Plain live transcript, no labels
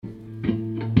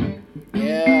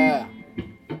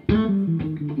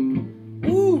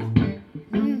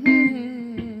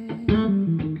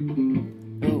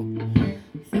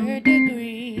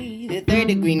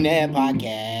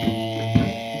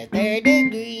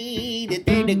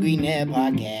Third Degree Net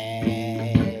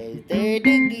Podcast. Third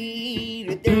Degree,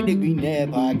 the Third Degree Net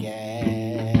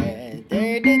Podcast.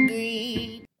 Third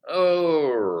Degree.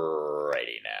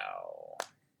 Alrighty now.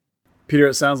 Peter,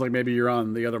 it sounds like maybe you're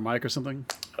on the other mic or something.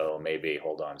 Oh, maybe.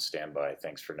 Hold on, stand by.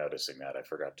 Thanks for noticing that. I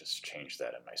forgot to change that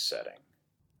in my setting.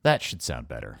 That should sound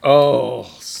better. Oh,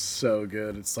 so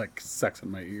good. It's like sex in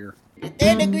my ear. The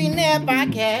Third Degree Net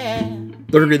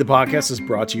Podcast. Third Degree the Podcast is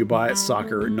brought to you by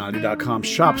Soccer90.com.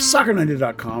 Shop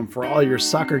Soccer90.com for all your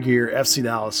soccer gear, FC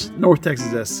Dallas, North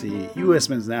Texas SC, U.S.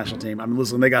 Men's National Team. I mean,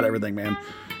 listen, they got everything, man.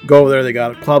 Go over there. They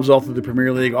got clubs all through the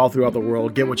Premier League, all throughout the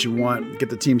world. Get what you want.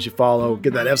 Get the teams you follow.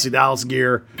 Get that FC Dallas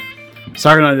gear.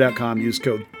 Soccer90.com. Use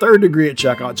code Third Degree at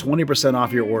checkout. 20%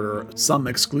 off your order. Some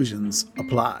exclusions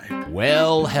apply.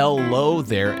 Well, hello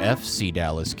there, FC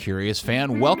Dallas Curious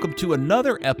fan. Welcome to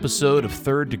another episode of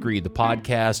Third Degree, the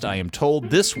podcast. I am told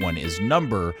this one is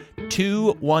number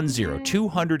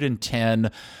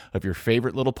 210 of your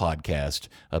favorite little podcast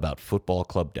about Football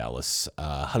Club Dallas.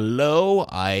 Hello,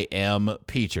 I am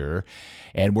Peter,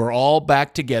 and we're all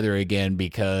back together again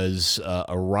because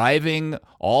arriving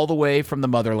all the way from the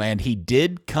motherland, he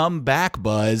did come back,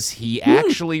 Buzz. He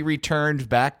actually returned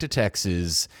back to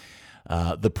Texas.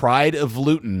 The pride of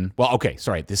Luton. Well, okay,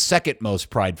 sorry. The second most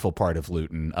prideful part of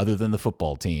Luton, other than the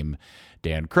football team.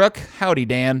 Dan Crook. Howdy,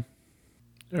 Dan.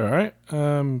 All right.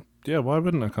 Yeah, why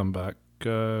wouldn't I come back?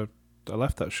 I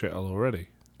left that shithole already.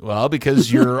 Well,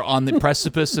 because you're on the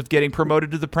precipice of getting promoted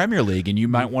to the Premier League, and you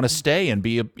might want to stay and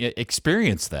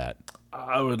experience that.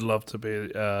 I would love to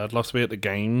be. I'd love to be at the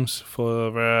games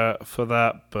for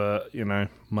that, but you know,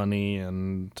 money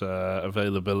and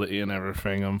availability and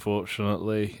everything,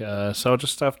 unfortunately. So I'll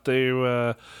just have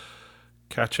to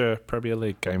catch a Premier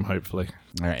League game, hopefully.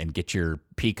 All right, and get your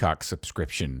Peacock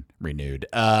subscription renewed.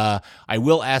 I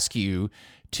will ask you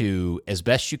to, as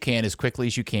best you can, as quickly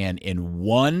as you can, in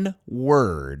one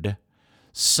word,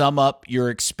 sum up your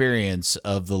experience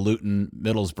of the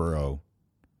Luton-Middlesbrough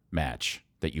match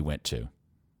that you went to.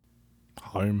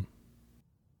 Home.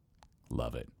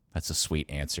 Love it. That's a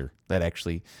sweet answer. That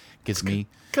actually gives me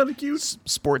Kind of cute.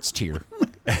 sports tear.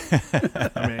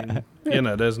 I mean, you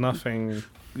know, there's nothing.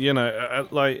 You know,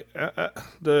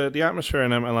 the atmosphere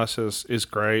in MLS is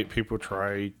great. People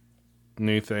try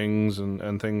new things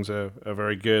and things are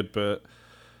very good, but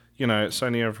you know, it's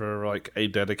only ever like a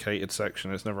dedicated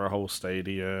section. It's never a whole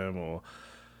stadium or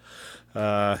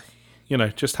you know,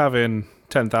 just having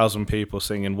 10,000 people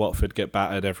singing Watford get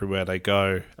battered everywhere they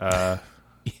go.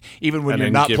 Even when and you're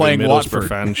then not giving playing Middlesbrough Watford.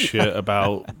 fans shit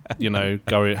about, you know,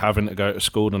 having to go to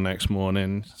school the next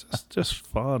morning. It's just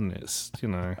fun. It's, you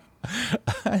know.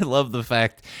 I love the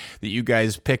fact that you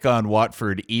guys pick on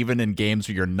Watford even in games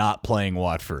where you're not playing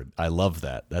Watford. I love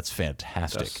that. That's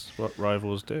fantastic. That's what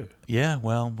rivals do. Yeah,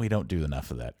 well, we don't do enough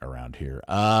of that around here.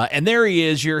 And there he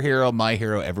is, your hero, my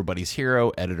hero, everybody's hero,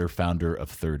 editor, founder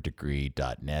of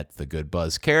thirddegree.net, the good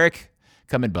Buzz Carrick.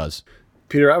 Come in, Buzz.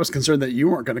 Peter, I was concerned that you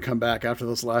weren't going to come back after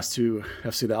those last two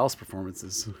FC Dallas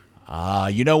performances.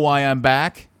 You know why I'm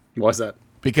back? Why's that?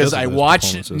 Because I those watched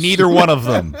performances. neither one of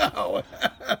them.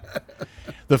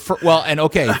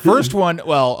 First one.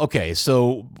 Well, okay.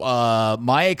 So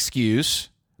my excuse,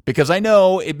 because I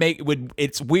know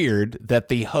it's weird that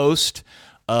the host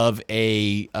of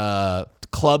a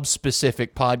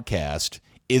club-specific podcast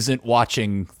isn't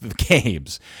watching the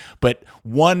games, but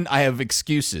one, I have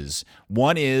excuses.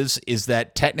 One is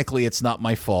that technically it's not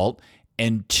my fault,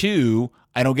 and two,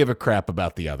 I don't give a crap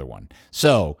about the other one.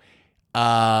 So.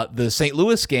 The St.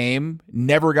 Louis game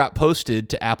never got posted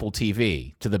to Apple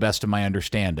TV, to the best of my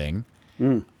understanding,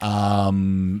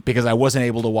 because I wasn't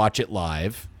able to watch it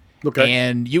live. Okay.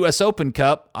 And U.S. Open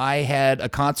Cup, I had a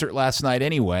concert last night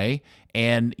anyway,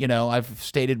 and you know I've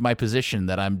stated my position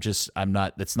that I'm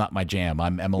not. That's not my jam.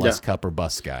 I'm MLS Cup or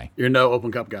bust guy. You're no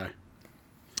Open Cup guy.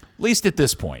 At least at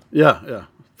this point. Yeah.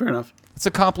 Fair enough. Let's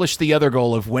accomplish the other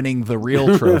goal of winning the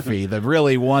real trophy, the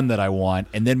really one that I want,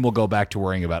 and then we'll go back to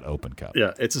worrying about Open Cup.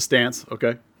 Yeah, it's a stance.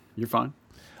 Okay. You're fine.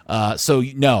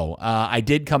 I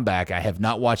did come back. I have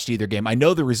not watched either game. I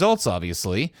know the results,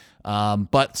 obviously,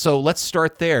 but so let's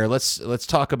start there. Let's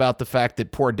talk about the fact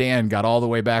that poor Dan got all the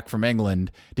way back from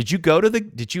England. Did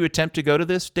you attempt to go to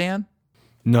this, Dan?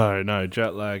 No.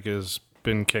 Jet lag has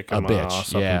been kicking my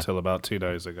ass up until about 2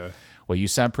 days ago. Well, you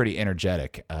sound pretty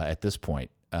energetic at this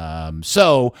point.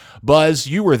 So, Buzz,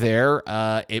 you were there.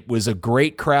 It was a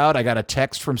great crowd. I got a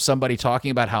text from somebody talking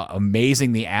about how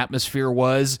amazing the atmosphere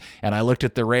was, and I looked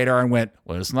at the radar and went,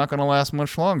 well, it's not going to last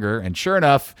much longer. And sure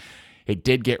enough, it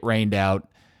did get rained out,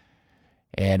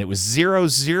 and it was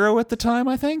 0-0 at the time,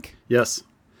 I think. Yes.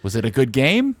 Was it a good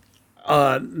game?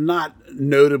 Not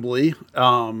notably.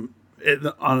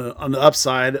 On the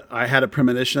upside, I had a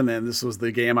premonition, and this was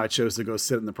the game I chose to go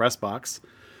sit in the press box.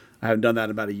 I haven't done that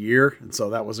in about a year, and so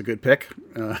that was a good pick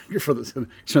for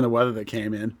the weather that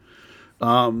came in.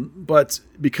 But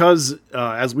because,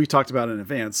 as we talked about in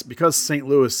advance, because St.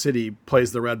 Louis City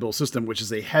plays the Red Bull system, which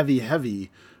is a heavy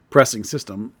pressing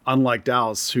system, unlike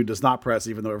Dallas, who does not press,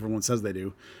 even though everyone says they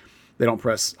do. They don't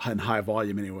press in high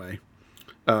volume anyway.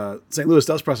 St. Louis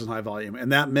does press in high volume,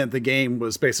 and that meant the game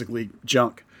was basically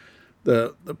junk.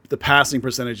 The passing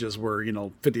percentages were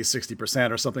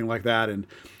 50-60% or something like that,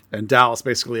 and Dallas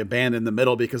basically abandoned the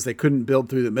middle because they couldn't build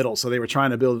through the middle, so they were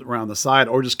trying to build around the side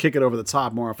or just kick it over the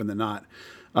top more often than not,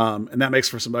 and that makes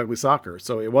for some ugly soccer.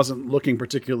 So it wasn't looking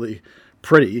particularly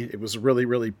pretty. It was really,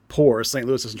 really poor. St.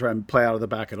 Louis doesn't try and play out of the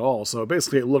back at all, so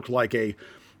basically it looked like a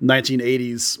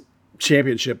 1980s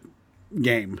championship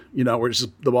game, where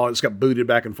the ball just got booted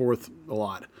back and forth a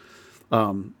lot.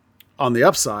 On the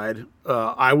upside,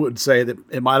 I would say that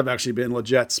it might have actually been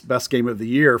Leget's best game of the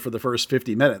year for the first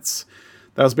 50 minutes.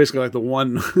 That was basically like the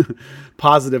one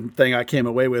positive thing I came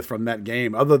away with from that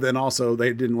game, other than also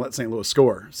they didn't let St. Louis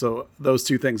score. So those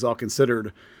two things all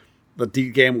considered, the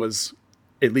game was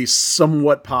at least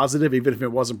somewhat positive, even if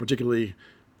it wasn't particularly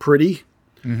pretty.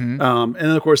 Mm-hmm. And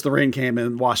then, of course, the rain came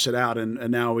and washed it out, and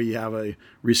now we have a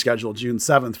rescheduled June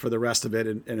 7th for the rest of it.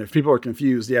 And if people are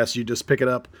confused, yes, you just pick it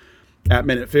up at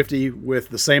minute 50 with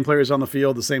the same players on the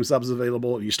field, the same subs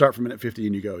available. You start from minute 50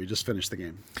 and you go. You just finish the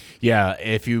game. Yeah,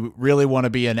 if you really want to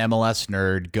be an MLS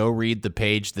nerd, go read the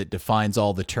page that defines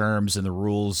all the terms and the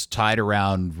rules tied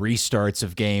around restarts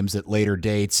of games at later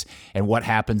dates and what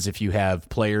happens if you have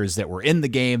players that were in the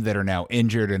game that are now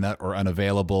injured or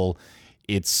unavailable.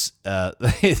 It's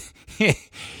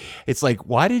it's like,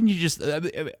 why didn't you just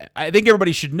I think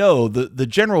everybody should know the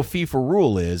general FIFA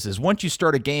rule is once you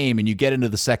start a game and you get into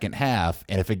the second half,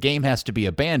 and if a game has to be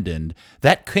abandoned,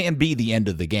 that can be the end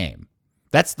of the game.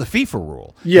 That's the FIFA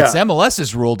rule. Yeah. It's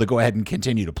MLS's rule to go ahead and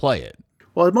continue to play it.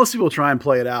 Well, most people try and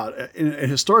play it out. And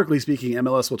historically speaking,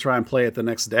 MLS will try and play it the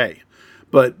next day.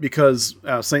 But because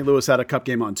St. Louis had a cup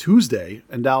game on Tuesday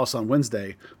and Dallas on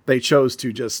Wednesday, they chose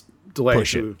to just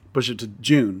push it to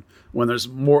June when there's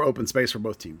more open space for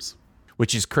both teams.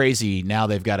 Which is crazy. Now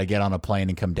they've got to get on a plane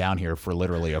and come down here for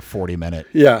literally a 40-minute.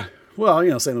 Yeah. Well,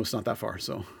 St. Louis is not that far,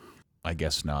 so. I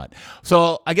guess not.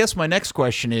 So I guess my next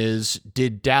question is, does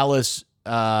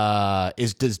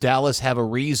Dallas have a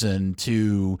reason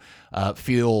to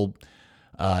feel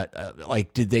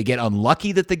like, did they get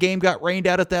unlucky that the game got rained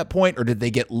out at that point, or did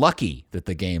they get lucky that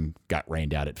the game got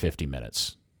rained out at 50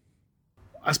 minutes?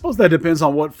 I suppose that depends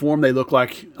on what form they look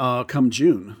like come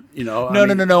June. No.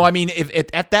 I mean, if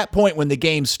at that point when the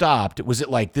game stopped, was it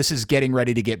like, this is getting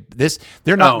ready to get this?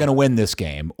 They're not going to win this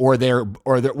game, or they're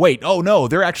wait, oh no,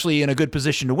 they're actually in a good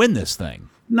position to win this thing.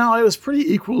 No, it was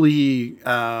pretty equally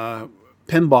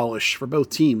pinballish for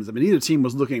both teams. I mean, either team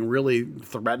was looking really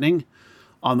threatening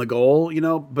on the goal,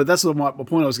 But that's the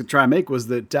point I was going to try and make, was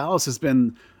that Dallas has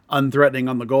been unthreatening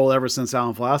on the goal ever since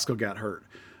Alan Velasco got hurt.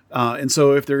 And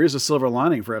so if there is a silver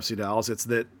lining for FC Dallas, it's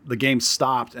that the game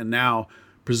stopped, and now,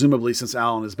 presumably since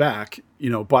Allen is back,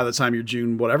 by the time your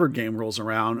June whatever game rolls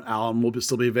around, Allen will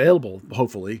still be available,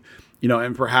 hopefully,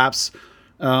 and perhaps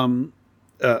Paul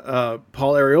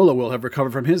Arriola will have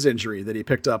recovered from his injury that he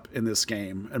picked up in this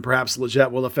game, and perhaps Leget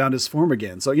will have found his form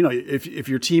again. So, if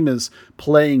your team is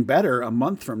playing better a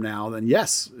month from now, then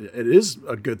yes, it is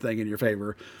a good thing in your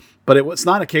favor. But it's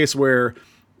not a case where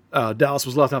Dallas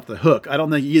was left off the hook. I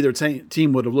don't think either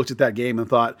team would have looked at that game and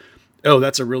thought, oh,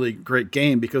 that's a really great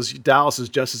game, because Dallas is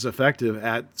just as effective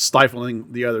at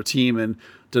stifling the other team and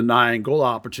denying goal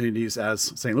opportunities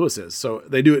as St. Louis is. So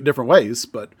they do it different ways,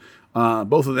 but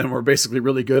both of them were basically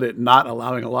really good at not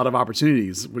allowing a lot of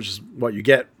opportunities, which is what you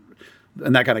get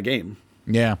in that kind of game.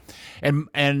 Yeah. And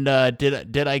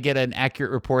did I get an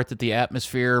accurate report that the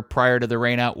atmosphere prior to the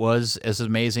rainout was as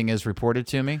amazing as reported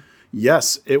to me?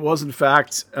 Yes, it was, in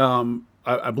fact.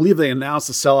 I believe they announced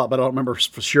the sellout, but I don't remember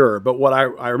for sure. But what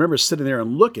I remember sitting there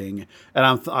and looking, and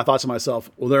I thought to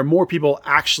myself, well, there are more people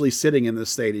actually sitting in this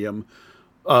stadium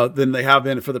than they have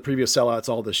been for the previous sellouts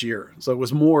all this year. So it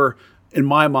was more, in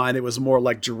my mind, it was more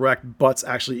like direct butts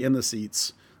actually in the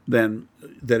seats than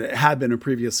it had been in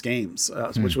previous games,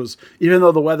 which was, even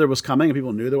though the weather was coming and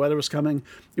people knew the weather was coming,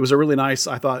 it was a really nice,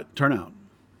 I thought, turnout.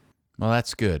 Well,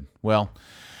 that's good. Well,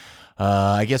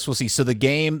 I guess we'll see. So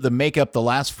the makeup, the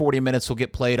last 40 minutes will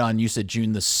get played on, you said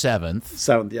June the 7th.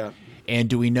 7th, yeah. And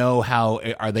do we know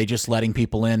are they just letting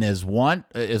people in as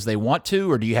they want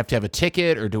to, or do you have to have a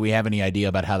ticket, or do we have any idea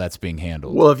about how that's being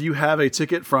handled? Well, if you have a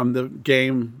ticket from the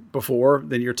game before,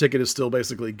 then your ticket is still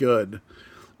basically good.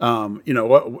 You know,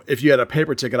 what if you had a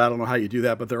paper ticket? I don't know how you do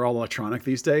that, but they're all electronic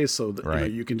these days, so that, you know,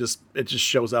 you can it just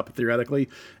shows up theoretically.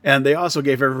 And they also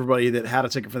gave everybody that had a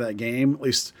ticket for that game, at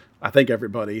least I think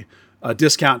everybody, a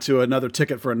discount to another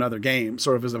ticket for another game,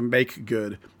 sort of as a make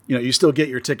good. You know, you still get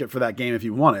your ticket for that game if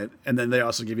you want it, and then they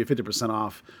also give you 50%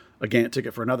 off a game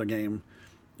ticket for another game,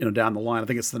 you know, down the line. I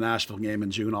think it's the Nashville game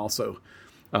in June also.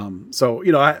 So,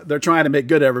 you know, they're trying to make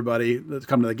good everybody that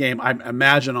come to the game. I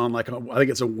imagine on I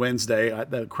think it's a Wednesday,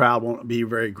 the crowd won't be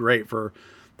very great for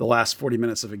the last 40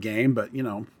 minutes of a game. But, you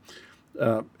know,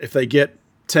 if they get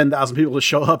 10,000 people to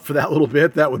show up for that little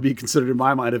bit, that would be considered in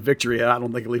my mind a victory. I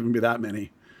don't think it'll even be that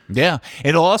many. Yeah.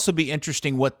 It'll also be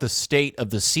interesting what the state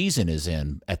of the season is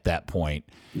in at that point.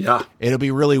 Yeah. It'll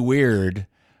be really weird.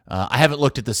 I haven't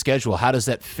looked at the schedule. How does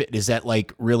that fit? Is that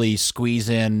like really squeeze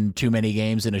in too many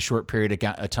games in a short period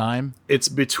of time? It's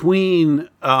between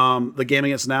the game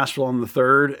against Nashville on the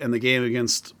 3rd and the game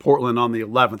against Portland on the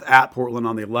 11th, at Portland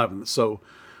on the 11th. So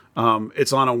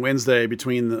it's on a Wednesday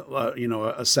between the, you know,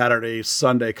 a Saturday,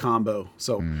 Sunday combo.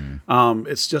 So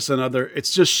it's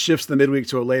just shifts the midweek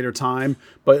to a later time.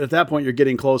 But at that point, you're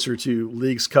getting closer to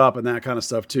Leagues Cup and that kind of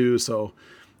stuff too. So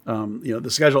you know,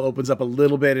 the schedule opens up a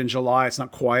little bit in July. It's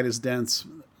not quite as dense.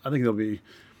 I think it'll be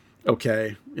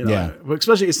okay. You know, yeah.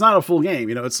 Especially it's not a full game.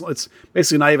 You know, it's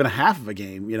basically not even a half of a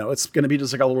game. You know, it's going to be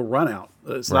just like a little run out.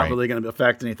 It's not really going to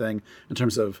affect anything in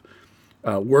terms of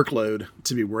workload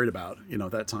to be worried about, you know,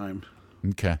 at that time.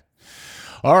 Okay.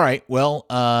 All right. Well,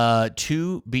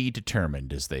 to be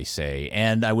determined, as they say.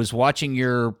 And I was watching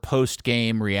your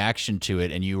post-game reaction to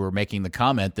it, and you were making the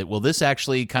comment that, well, this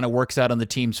actually kind of works out in the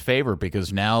team's favor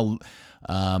because now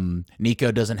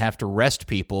Nico doesn't have to rest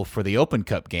people for the Open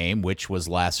Cup game, which was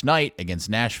last night against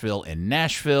Nashville in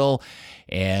Nashville.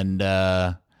 And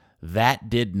that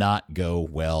did not go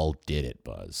well, did it,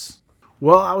 Buzz?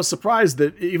 Well, I was surprised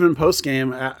that even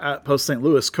post-game at post St.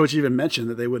 Louis, Coach even mentioned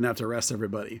that they wouldn't have to rest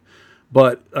everybody.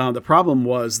 But the problem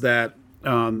was that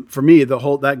for me,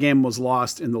 that game was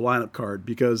lost in the lineup card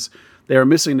because they were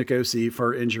missing Nkosi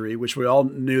for injury, which we all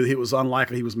knew it was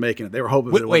unlikely he was making it. They were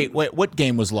hoping. Wait, what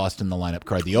game was lost in the lineup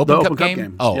card? The Open Cup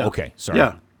game? Oh, yeah. Okay. Sorry.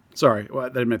 Yeah, sorry, I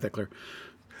didn't make that clear.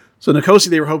 So Nkosi,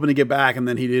 they were hoping to get back, and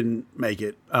then he didn't make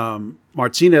it.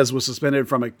 Martinez was suspended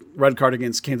from a red card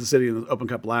against Kansas City in the Open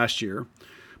Cup last year.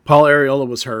 Paul Arriola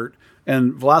was hurt.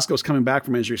 And Velasco was coming back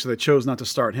from injury, so they chose not to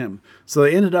start him. So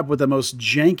they ended up with the most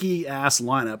janky-ass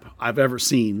lineup I've ever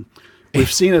seen.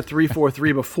 We've seen a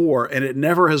 3-4-3 before, and it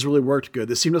never has really worked good.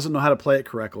 This team doesn't know how to play it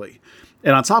correctly.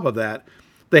 And on top of that,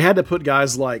 they had to put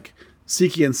guys like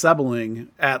Siki and Sebeling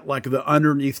at like the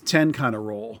underneath 10 kind of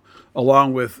role,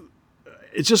 along with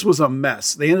 – it just was a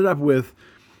mess. They ended up with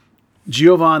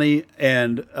Giovanni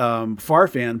and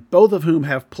Farfan, both of whom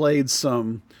have played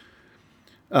some –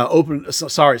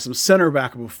 some center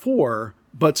back before,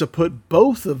 but to put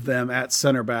both of them at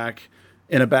center back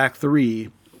in a back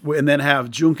three, and then have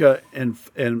Junka and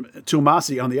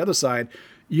Tumasi on the other side,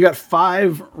 you got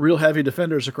 5 real heavy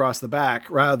defenders across the back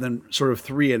rather than sort of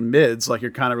 3 in mids like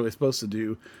you're kind of really supposed to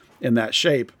do in that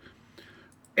shape.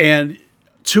 And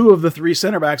 2 of the 3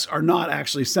 center backs are not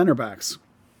actually center backs.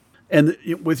 And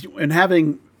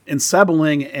having in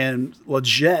Sebeling and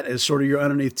Leggett as sort of your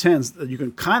underneath 10s, you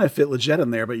can kind of fit Leggett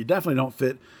in there, but you definitely don't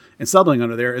fit in Sebeling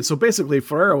under there. And so basically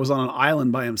Ferreira was on an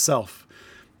island by himself,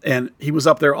 and he was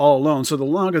up there all alone. So the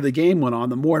longer the game went on,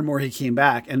 the more and more he came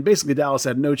back. And basically Dallas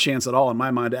had no chance at all, in my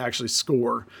mind, to actually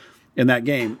score in that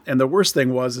game. And the worst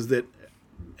thing is that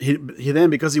he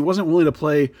then, because he wasn't willing to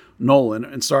play Nolan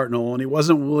and start Nolan, he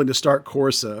wasn't willing to start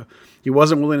Corsa, he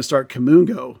wasn't willing to start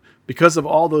Kamungo. Because of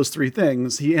all those 3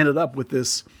 things, he ended up with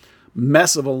this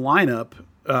mess of a lineup.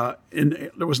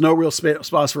 And there was no real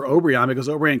spots for Obrian because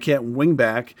Obrian can't wing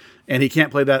back and he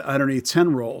can't play that underneath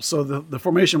 10 role. So the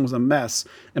formation was a mess.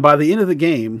 And by the end of the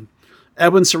game,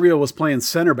 Edwin Cerrillo was playing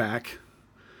center back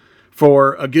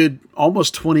for a good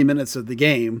almost 20 minutes of the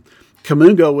game.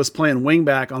 Kamungo was playing wing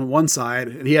back on one side,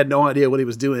 and he had no idea what he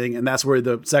was doing. And that's where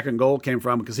the second goal came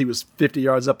from, because he was 50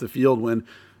 yards up the field when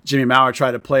Jimmy Maurer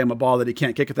tried to play him a ball that he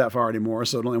can't kick it that far anymore.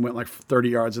 So it only went like 30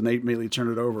 yards, and they immediately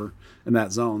turned it over in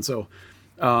that zone. So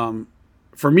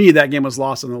for me, that game was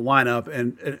lost in the lineup.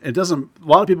 And it doesn't, a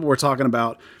lot of people were talking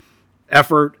about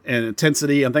effort and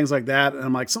intensity and things like that. And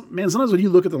I'm like, sometimes when you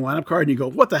look at the lineup card and you go,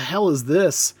 what the hell is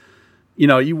this? You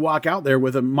know, you walk out there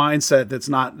with a mindset that's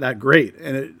not that great.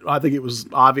 And I think it was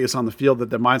obvious on the field that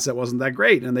the mindset wasn't that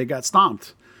great, and they got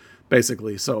stomped,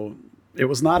 basically. So it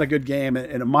was not a good game.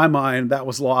 And in my mind, that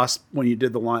was lost when you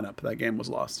did the lineup. That game was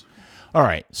lost. All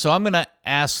right. So I'm going to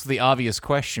ask the obvious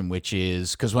question, which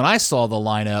is, because when I saw the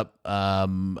lineup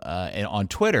on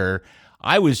Twitter,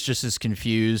 I was just as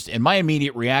confused, and my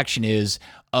immediate reaction is,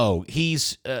 oh,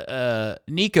 he's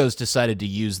Nico's decided to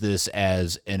use this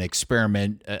as an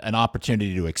experiment, an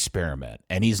opportunity to experiment,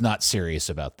 and he's not serious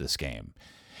about this game.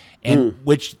 And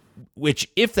which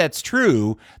if that's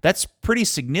true, that's pretty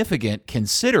significant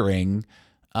considering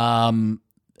the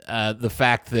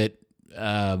fact that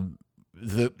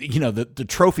the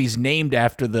trophy's named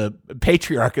after the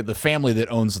patriarch of the family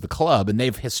that owns the club, and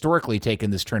they've historically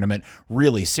taken this tournament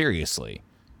really seriously.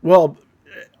 Well,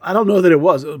 I don't know that it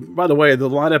was. By the way, the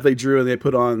lineup they drew and they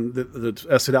put on the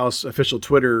FC Dallas official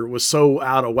Twitter was so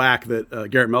out of whack that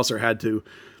Garrett Meltzer had to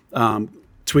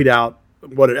tweet out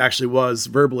what it actually was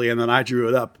verbally, and then I drew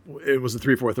it up. It was a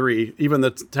 3-4-3. Even the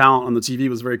talent on the TV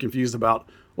was very confused about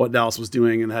what Dallas was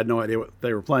doing and had no idea what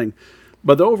they were playing.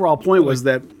 But the overall point was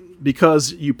that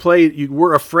because you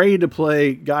were afraid to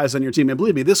play guys on your team. And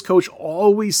believe me, this coach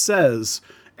always says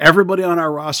everybody on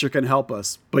our roster can help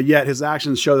us, but yet his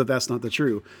actions show that that's not the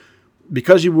true.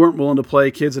 Because you weren't willing to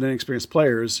play kids and inexperienced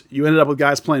players, you ended up with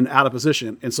guys playing out of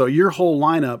position. And so your whole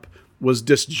lineup was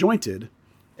disjointed,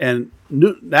 and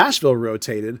Nashville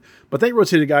rotated, but they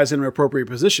rotated guys in appropriate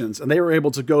positions, and they were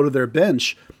able to go to their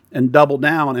bench and double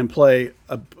down and play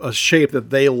a shape that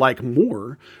they like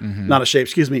more. Not a shape,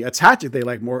 a tactic they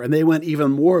like more. And they went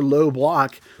even more low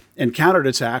block and countered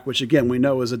attack, which again, we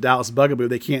know is a Dallas bugaboo.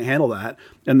 They can't handle that.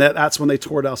 And that's when they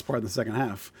tore Dallas apart in the second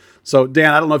half. So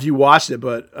Dan, I don't know if you watched it,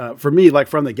 but for me, like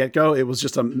from the get-go, it was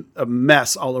just a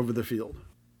mess all over the field.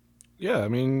 Yeah. I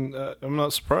mean, I'm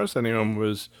not surprised anyone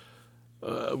was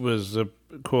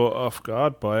caught off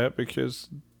guard by it, because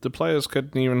the players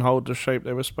couldn't even hold the shape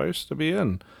they were supposed to be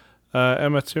in.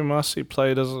 Emma Tumasi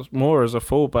played more as a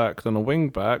fullback than a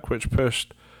wingback, which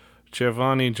pushed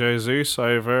Giovanni Jesus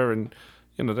over, and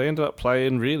they ended up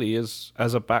playing really as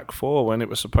a back four when it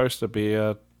was supposed to be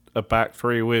a back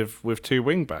three with two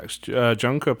wingbacks.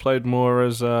 Junker played more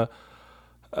as a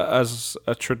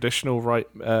traditional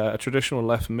traditional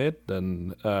left mid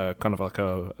than kind of like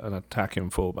an attacking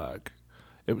fullback.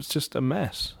 It was just a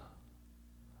mess.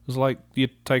 It was like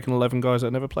you'd taken 11 guys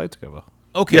that never played together.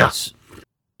 Okay. Yeah.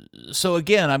 So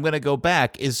again, I'm going to go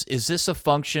back. Is this a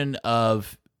function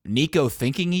of Nico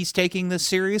thinking he's taking this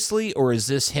seriously, or is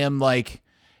this him like,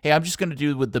 hey, I'm just going to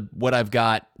do with what I've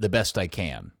got the best I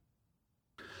can?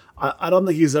 I don't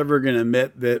think he's ever going to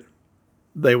admit that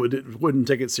they wouldn't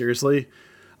take it seriously.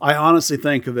 I honestly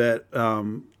think that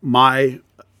my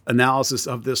analysis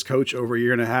of this coach over a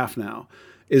year and a half now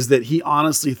is that he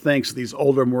honestly thinks these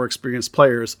older, more experienced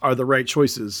players are the right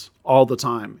choices all the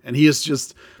time. And he is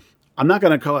just, I'm not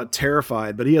going to call it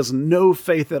terrified, but he has no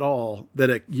faith at all that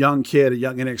a young kid, a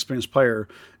young inexperienced player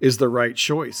is the right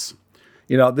choice.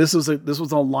 This was a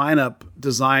lineup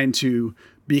designed to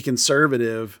be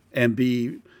conservative and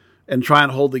try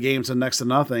and hold the game to next to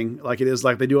nothing, like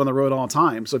they do on the road all the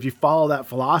time. So if you follow that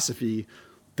philosophy,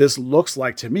 this looks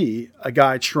like, to me, a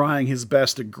guy trying his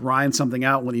best to grind something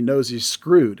out when he knows he's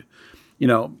screwed.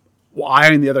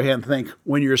 I, on the other hand, think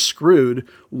when you're screwed,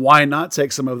 why not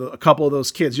take a couple of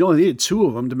those kids? You only needed two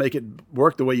of them to make it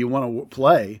work the way you want to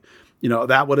play.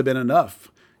 That would have been enough.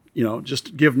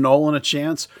 Just give Nolan a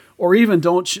chance, or even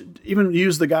don't even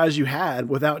use the guys you had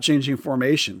without changing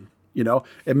formation.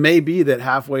 It may be that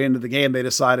halfway into the game they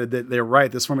decided that they're right,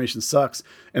 this formation sucks,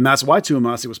 and that's why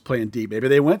Tuamasi was playing deep. Maybe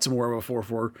they went to more of a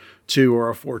 4-4-2 or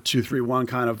a 4-2-3-1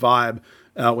 kind of vibe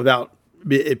without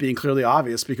it being clearly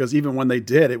obvious, because even when they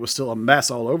did, it was still a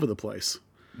mess all over the place.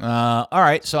 All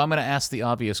right, so I'm going to ask the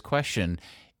obvious question.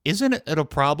 Isn't it a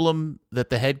problem that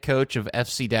the head coach of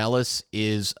FC Dallas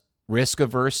is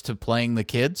risk-averse to playing the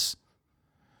kids?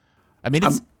 I mean,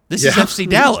 this is FC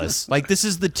Dallas. Like, this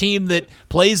is the team that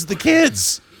plays the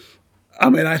kids. I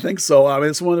mean, I think so. I mean,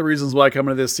 it's one of the reasons why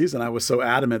coming to this season, I was so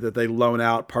adamant that they loan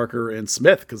out Parker and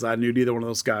Smith, because I knew neither one of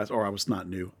those guys, or I was not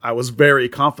new. I was very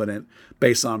confident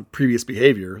based on previous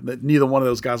behavior that neither one of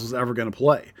those guys was ever going to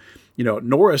play.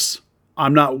 Norris,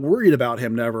 I'm not worried about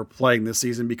him never playing this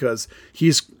season because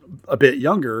he's a bit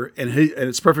younger and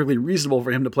it's perfectly reasonable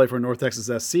for him to play for North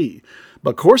Texas SC.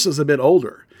 But Corsa's a bit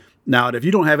older. Now, if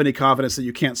you don't have any confidence that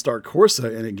you can't start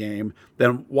Corsa in a game,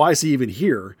 then why is he even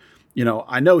here?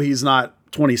 I know he's not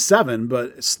 27,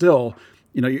 but still,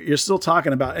 you're still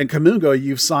talking about, and Kamungo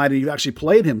you've signed and you've actually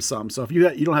played him some. So if you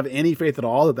don't have any faith at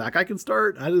all that guy can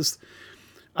start, I'm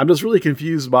just really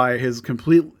confused by his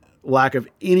complete lack of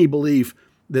any belief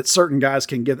that certain guys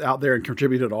can get out there and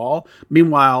contribute at all.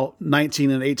 Meanwhile,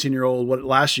 19 and 18-year-old,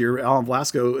 last year, Alan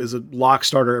Velasco is a lock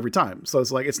starter every time. So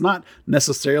it's like, it's not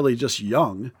necessarily just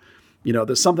young.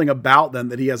 There's something about them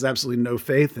that he has absolutely no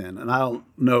faith in, and I don't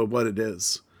know what it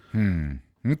is.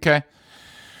 Okay.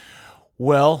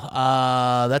 Well,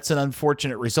 that's an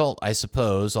unfortunate result, I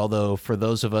suppose. Although for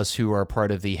those of us who are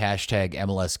part of the hashtag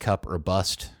MLS Cup or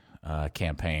Bust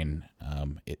campaign,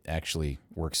 it actually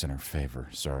works in our favor.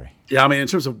 Sorry. Yeah, I mean, in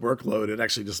terms of workload, it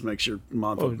actually just makes your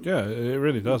month. Well, yeah, it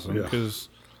really doesn't, because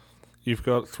you've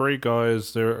got three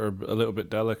guys that are a little bit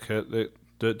delicate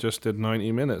that just did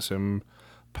 90 minutes in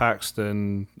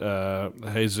Paxton,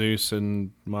 Jesus,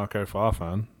 and Marco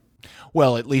Farfan.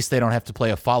 Well, at least they don't have to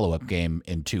play a follow-up game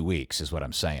in 2 weeks, is what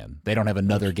I'm saying. They don't have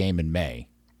another game in May.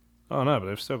 Oh no, but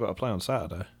they've still got to play on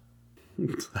Saturday.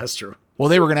 That's true. Well,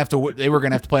 they were gonna have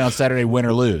to play on Saturday, win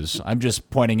or lose. I'm just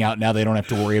pointing out now they don't have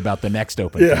to worry about the next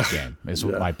Open Cup game. Is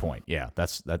my point. Yeah,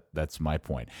 that's my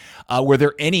point. Were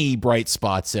there any bright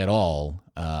spots at all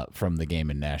from the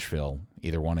game in Nashville?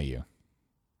 Either one of you?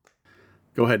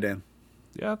 Go ahead, Dan.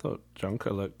 Yeah, I thought Junker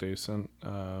looked decent.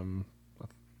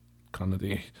 Kind of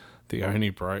the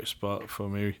only bright spot for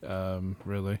me,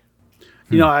 really.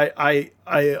 You know,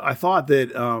 I thought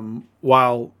that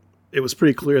while it was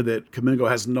pretty clear that Kamingo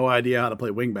has no idea how to play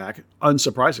wingback,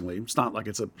 unsurprisingly, it's not like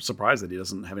it's a surprise that he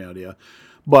doesn't have any idea.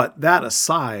 But that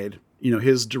aside, you know,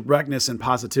 his directness and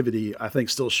positivity, I think,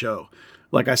 still show.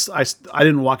 Like I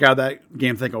didn't walk out of that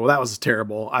game thinking, well, that was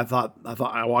terrible. I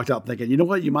walked out thinking, you know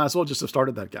what, you might as well just have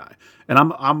started that guy. And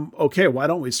I'm okay. Why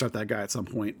don't we start that guy at some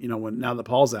point? You know, now that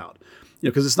Paul's out, you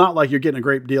know, because it's not like you're getting a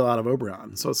great deal out of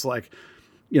Oberon. So it's like,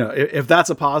 you know, if that's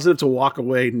a positive to walk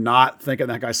away not thinking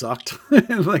that guy sucked,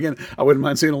 and thinking I wouldn't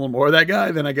mind seeing a little more of that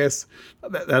guy, then I guess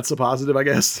that's a positive. I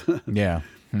guess. Yeah.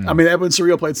 I mean, Edwin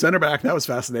Surreal played center back. That was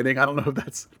fascinating. I don't know if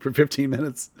that's for 15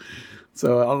 minutes.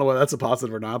 So I don't know whether that's a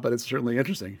positive or not, but it's certainly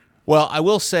interesting. Well, I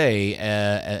will say,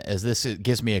 as this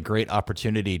gives me a great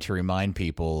opportunity to remind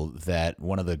people that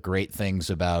one of the great things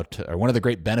about, or one of the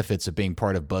great benefits of being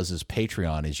part of Buzz's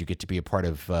Patreon is you get to be a part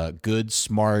of good,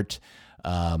 smart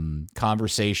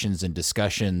conversations and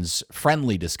discussions,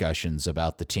 friendly discussions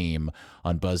about the team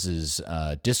on Buzz's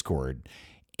Discord.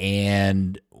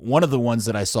 And one of the ones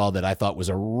that I saw that I thought was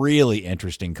a really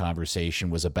interesting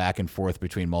conversation was a back and forth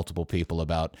between multiple people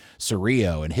about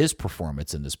Cerrillo and his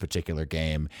performance in this particular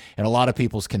game. And a lot of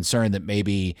people's concern that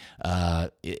maybe,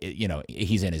 you know,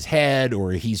 he's in his head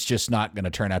or he's just not going to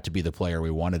turn out to be the player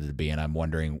we wanted to be. And I'm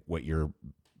wondering what your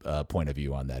point of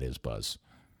view on that is, Buzz.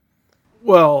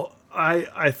 Well,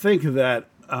 I think that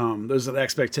there's an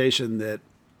expectation that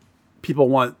people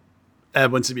want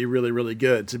Edwin to be really, really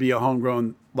good, to be a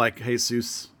homegrown like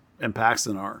Jesus and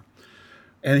Paxton are.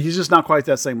 And he's just not quite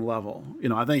that same level. You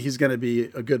know, I think he's going to be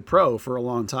a good pro for a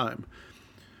long time.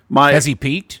 Has he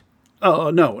peaked? Oh,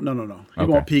 no. He Okay.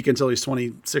 won't peak until he's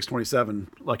 26, 27,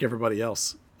 like everybody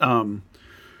else. You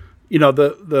know,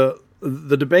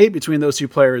 the debate between those two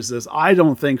players is I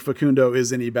don't think Facundo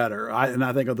is any better. And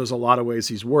I think there's a lot of ways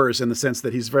he's worse in the sense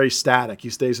that he's very static. He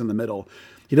stays in the middle.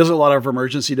 He does a lot of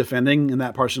emergency defending in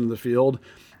that portion of the field.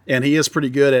 And he is pretty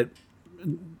good at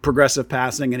progressive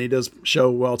passing, and he does show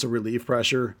well to relieve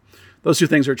pressure. Those two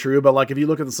things are true. But like if you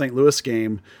look at the St. Louis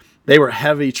game, they were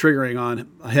heavy triggering on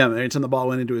him. Anytime the ball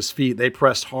went into his feet, they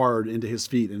pressed hard into his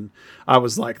feet. And I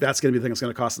was like, that's going to be the thing that's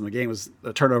going to cost them the game, was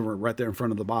a turnover right there in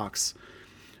front of the box.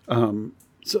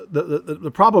 So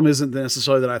the problem isn't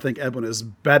necessarily that I think Edwin is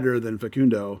better than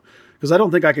Facundo, because I don't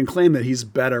think I can claim that he's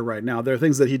better right now. There are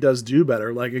things that he does do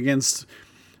better, like against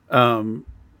in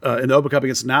the Open Cup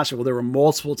against Nashville. There were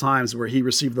multiple times where he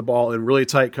received the ball in really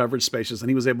tight coverage spaces, and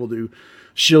he was able to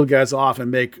shield guys off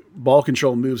and make ball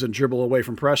control moves and dribble away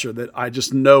from pressure that I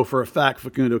just know for a fact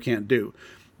Facundo can't do.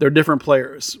 They're different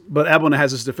players, but Edwin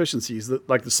has his deficiencies.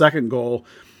 Like the second goal,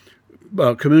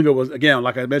 Kaminga was, again,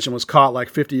 like I mentioned, was caught like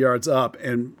 50 yards up,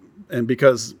 and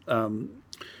because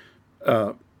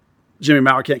Jimmy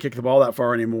Maurer can't kick the ball that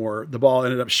far anymore, the ball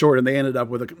ended up short, and they ended up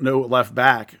with no left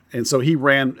back. And so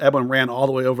Edwin ran all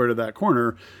the way over to that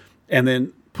corner and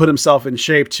then put himself in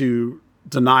shape to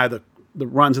deny the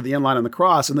run to the end line on the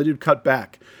cross, and the dude cut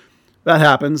back. That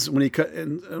happens when he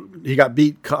got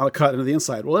beat, cut into the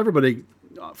inside. Well, everybody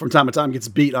from time to time gets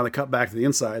beat on a cut back to the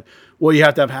inside. What you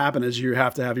have to have happen is you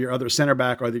have to have your other center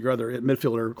back or your other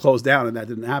midfielder close down, and that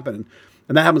didn't happen.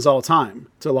 And that happens all the time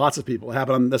to lots of people.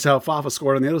 That's how Fafa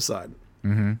scored on the other side.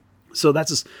 Mm-hmm. So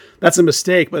that's a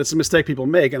mistake, but it's a mistake people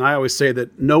make. And I always say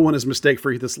that no one is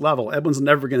mistake-free at this level. Edwin's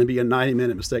never going to be a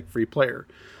 90-minute mistake-free player.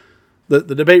 The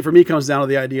debate for me comes down to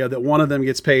the idea that one of them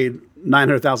gets paid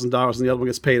 $900,000 and the other one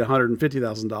gets paid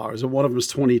 $150,000, and one of them is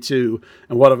 22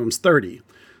 and one of them is 30.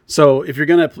 So if you're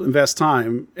going to invest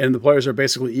time and the players are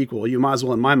basically equal, you might as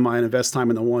well, in my mind, invest time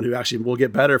in the one who actually will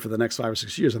get better for the next 5 or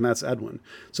 6 years, and that's Edwin.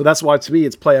 So that's why, to me,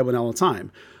 it's play Edwin all the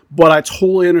time. But I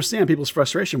totally understand people's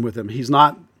frustration with him. He's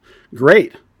not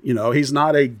great. You know, he's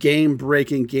not a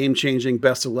game-breaking, game-changing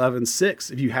best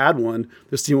 11-6. If you had one,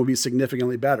 this team would be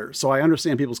significantly better. So I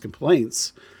understand people's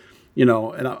complaints, you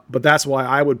know, but that's why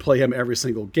I would play him every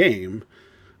single game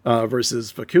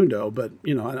versus Facundo. But,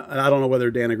 you know, and I don't know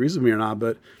whether Dan agrees with me or not,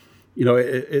 but, you know,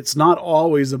 it's not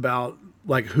always about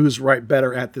like who's right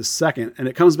better at this second. And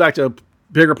it comes back to a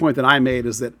bigger point that I made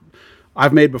is that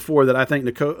I've made before that I think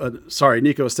Nico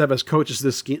Estevez coaches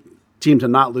this team to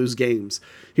not lose games.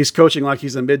 He's coaching like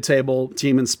he's a mid-table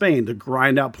team in Spain to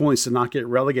grind out points, to not get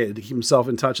relegated, to keep himself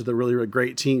in touch with the really, really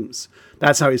great teams.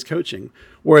 That's how he's coaching.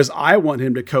 Whereas I want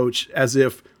him to coach as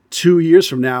if 2 years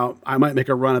from now, I might make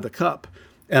a run at the cup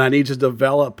and I need to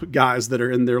develop guys that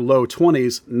are in their low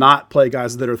 20s, not play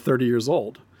guys that are 30 years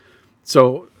old.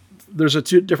 So there's a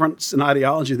two difference in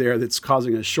ideology there that's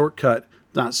causing a short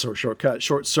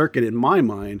circuit in my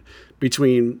mind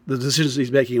between the decisions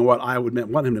he's making and what I would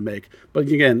want him to make. But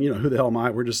again, you know, who the hell am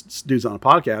I? We're just dudes on a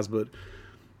podcast, but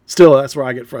still, that's where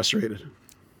I get frustrated.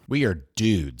 We are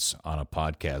dudes on a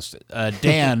podcast.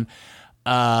 Dan,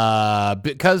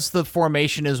 because the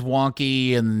formation is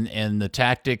wonky and the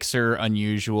tactics are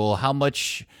unusual, how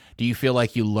much do you feel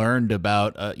like you learned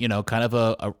about, you know, kind of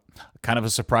a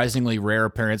surprisingly rare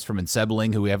appearance from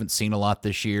Ensebling, who we haven't seen a lot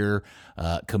this year,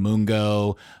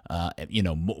 Kamungo, you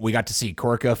know, we got to see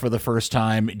Korka for the first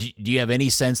time. Do you have any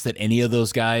sense that any of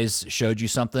those guys showed you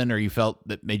something, or you felt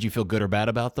that made you feel good or bad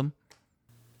about them?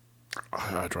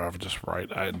 I'd rather just write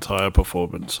that entire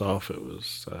performance off. It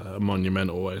was a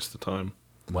monumental waste of time.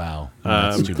 Wow,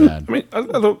 that's too bad. I mean, I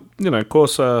thought, you know,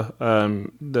 Corsa,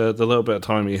 the little bit of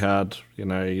time he had, you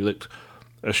know, he looked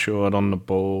assured on the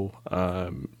ball,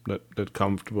 looked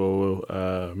comfortable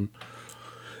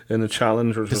in the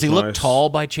challenge. Does he look tall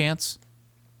by chance?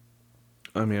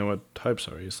 I mean, I would hope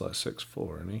so. He's like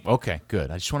 6'4", isn't he? Okay,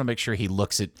 good. I just want to make sure he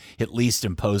looks at least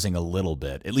imposing a little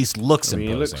bit. At least looks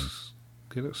imposing.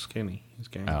 He looks skinny. He's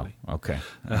gangly. Oh, okay.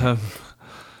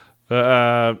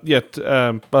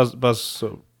 Buzz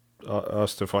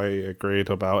asked if I agreed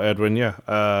about Edwin. Yeah.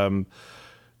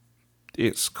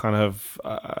 It's kind of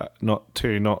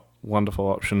not wonderful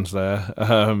options there.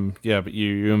 But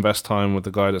you invest time with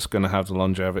the guy that's going to have the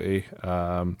longevity.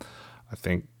 I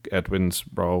think Edwin's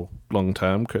role long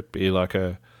term could be like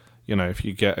if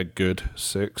you get a good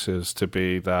 6, is to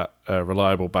be that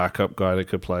reliable backup guy that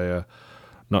could play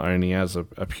not only as a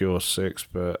pure 6,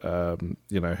 but an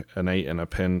 8 in a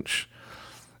pinch,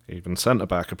 even centre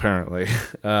back apparently.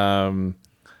 But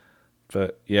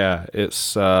yeah,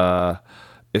 it's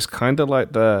kind of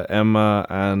like the Emma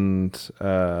and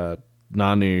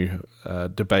Nanu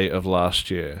debate of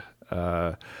last year.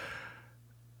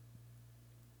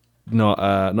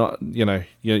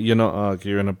 You're not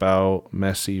arguing about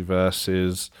Messi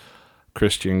versus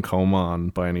Christian Coleman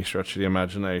by any stretch of the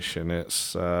imagination.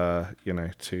 It's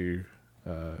two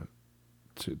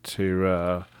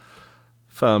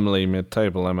firmly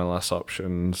mid-table MLS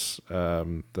options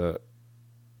that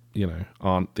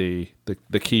aren't the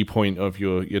key point of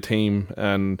your team,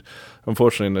 and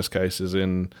unfortunately in this case is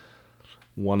in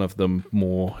one of the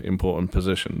more important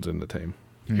positions in the team.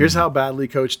 Here's how badly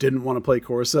coach didn't want to play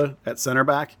Corsa at center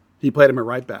back. He played him at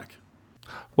right back.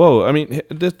 Well, I mean,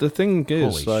 the thing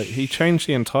is, he changed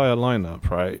the entire lineup,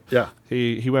 right? Yeah.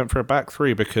 He went for a back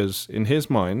 3 because in his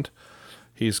mind,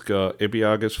 he's got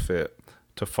Ibeagha's fit,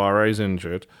 Tafare's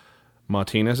injured,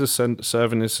 Martinez is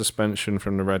serving his suspension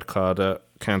from the red card at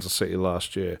Kansas City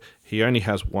last year. He only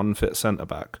has one fit centre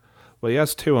back. Well, he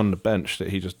has 2 on the bench that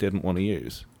he just didn't want to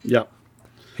use. Yeah.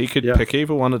 He could pick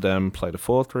either one of them, play the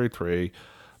 4-3-3.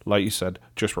 Like you said,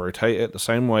 just rotate it the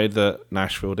same way that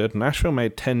Nashville did. Nashville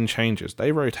made 10 changes.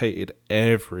 They rotated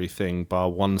everything bar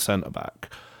one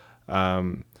centre-back.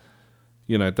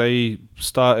 They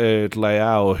started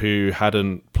Leao, who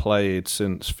hadn't played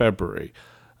since February,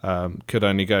 could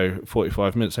only go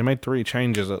 45 minutes. They made 3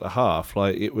 changes at the half.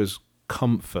 Like, it was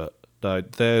comfort.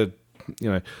 Like, they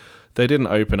didn't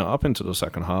open it up into the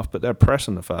second half, but their press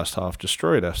in the first half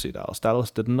destroyed FC Dallas.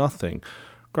 Dallas did nothing.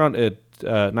 Granted,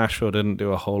 Nashville didn't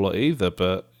do a whole lot either,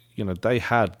 but they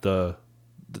had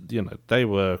they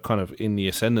were kind of in the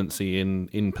ascendancy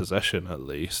in possession at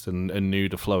least, and knew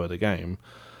the flow of the game.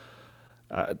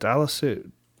 Dallas,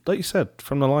 like you said,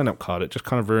 from the lineup card, it just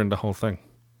kind of ruined the whole thing.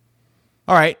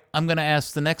 All right, I'm going to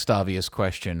ask the next obvious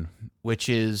question, which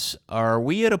is, are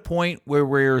we at a point where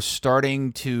we're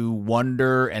starting to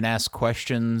wonder and ask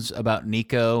questions about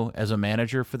Nico as a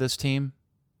manager for this team?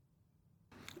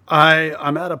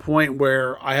 I'm at a point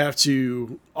where I have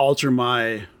to alter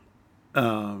my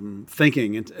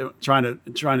thinking and trying to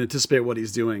anticipate what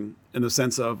he's doing, in the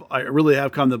sense of I really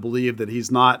have come to believe that he's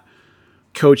not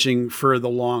coaching for the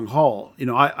long haul.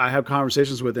 I have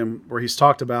conversations with him where he's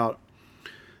talked about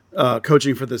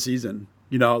coaching for the season.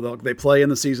 They play in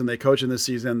the season, they coach in the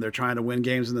season, they're trying to win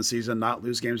games in the season, not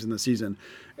lose games in the season.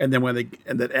 And then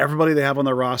that everybody they have on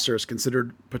their roster is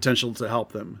considered potential to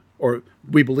help them, or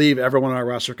we believe everyone on our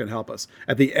roster can help us.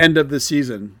 At the end of the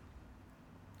season,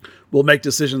 we'll make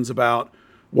decisions about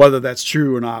whether that's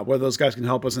true or not, whether those guys can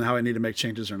help us and how I need to make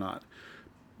changes or not.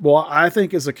 Well, I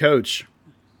think as a coach,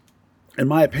 in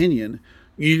my opinion,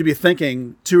 you need to be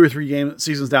thinking 2 or 3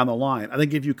 seasons down the line. I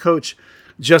think if you coach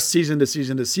just season to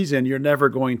season to season, you're never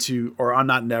going to, or I'm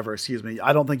not never, excuse me.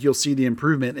 I don't think you'll see the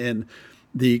improvement in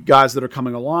the guys that are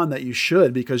coming along that you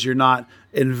should, because you're not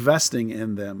investing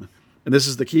in them. And this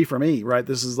is the key for me, right?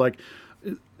 This is like,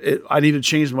 I need to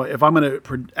change if I'm going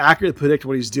to accurately predict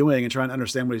what he's doing and try and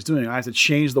understand what he's doing, I have to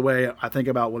change the way I think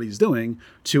about what he's doing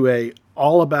to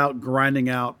all about grinding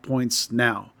out points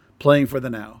now, playing for the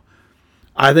now.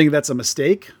 I think that's a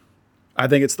mistake. I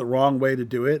think it's the wrong way to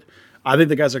do it. I think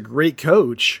the guy's a great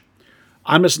coach.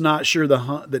 I'm just not sure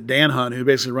that Dan Hunt, who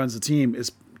basically runs the team,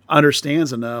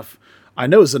 understands enough. I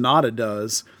know Zanata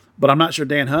does, but I'm not sure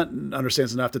Dan Hunt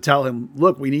understands enough to tell him,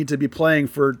 look, we need to be playing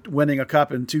for winning a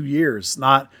cup in 2 years,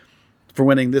 not for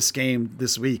winning this game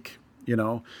this week,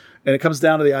 And it comes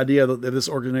down to the idea that this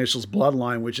organization's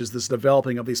bloodline, which is this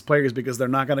developing of these players, because they're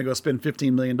not going to go spend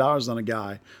 $15 million on a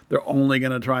guy. They're only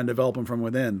going to try and develop him from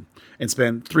within and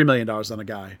spend $3 million on a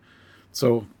guy.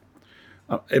 So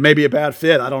it may be a bad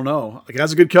fit. I don't know. The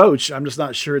guy's a good coach. I'm just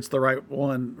not sure it's the right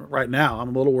one right now.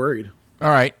 I'm a little worried. All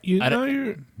right.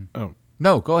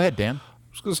 No, go ahead, Dan. I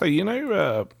was going to say,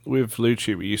 with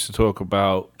Lucci, we used to talk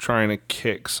about trying to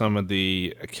kick some of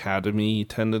the academy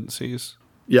tendencies.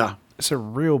 Yeah. It's a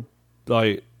real,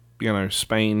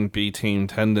 Spain B team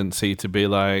tendency to be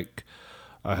like,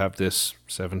 I have this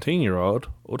 17-year-old.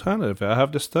 Alternatively, I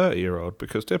have this 30-year-old,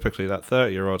 because typically that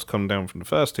 30-year-old's come down from the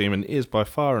first team and is by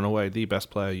far and away the best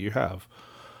player you have.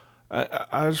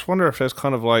 I just wonder if there's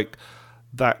kind of like,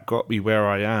 that got me where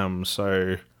I am,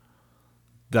 so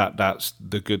that's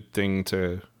the good thing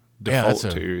to default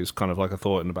to, is kind of like a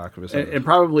thought in the back of his head. And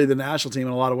probably the national team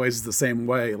in a lot of ways is the same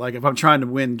way. Like if I'm trying to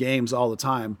win games all the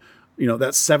time, that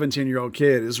 17-year-old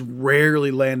kid is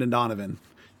rarely Landon Donovan.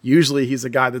 Usually he's a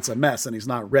guy that's a mess and he's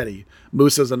not ready.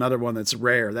 Musa's another one that's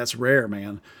rare. That's rare,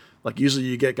 man. Like usually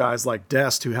you get guys like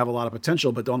Dest who have a lot of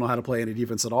potential but don't know how to play any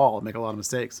defense at all and make a lot of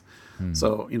mistakes.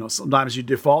 So, sometimes you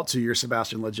default to your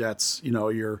Sebastian Legetts,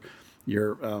 your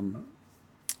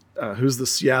who's the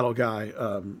Seattle guy?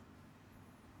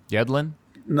 Yedlin?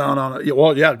 No.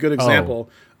 Well, yeah, good example.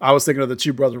 I was thinking of the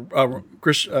two brother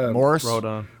Morris?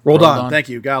 Roldan. Thank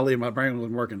you. Golly, my brain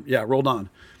wasn't working. Yeah, Roldan.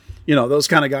 Those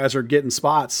kind of guys are getting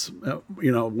spots, when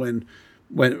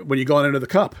you're going into the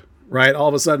cup, right? All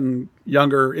of a sudden,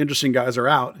 younger, interesting guys are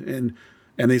out, and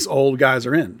these old guys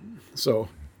are in. So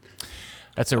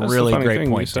that's really great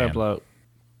point, you said about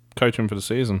coaching for the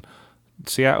season.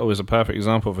 Seattle is a perfect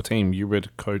example of a team you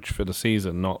would coach for the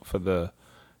season, not for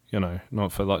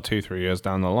not for like 2-3 years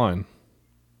down the line.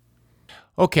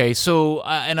 Okay, so,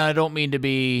 and I don't mean to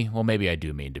be, well, maybe I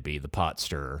do mean to be the pot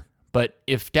stirrer. But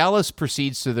if Dallas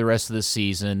proceeds through the rest of the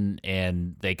season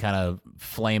and they kind of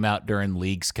flame out during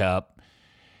Leagues Cup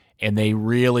and they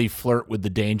really flirt with the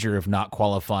danger of not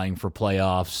qualifying for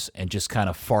playoffs and just kind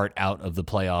of fart out of the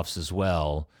playoffs as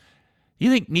well, you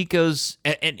think Nico's,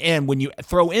 and when you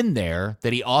throw in there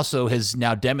that he also has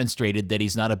now demonstrated that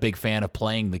he's not a big fan of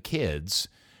playing the kids,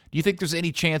 do you think there's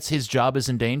any chance his job is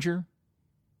in danger?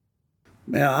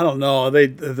 Man, I don't know.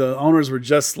 The owners were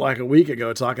just like a week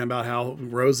ago talking about how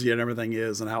rosy and everything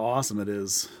is and how awesome it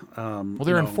is. Well,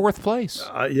 they're in fourth place.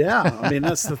 Yeah. I mean,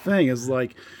 that's the thing is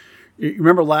like, you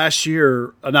remember 2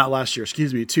 years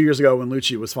ago when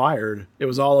Lucci was fired, it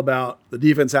was all about the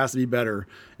defense has to be better.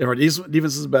 If our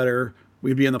defense is better,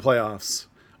 we'd be in the playoffs.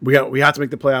 We have to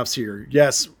make the playoffs here.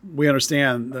 Yes, we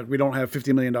understand that we don't have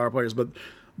 $50 million players,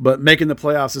 but making the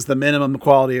playoffs is the minimum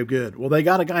quality of good. Well, they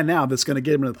got a guy now that's going to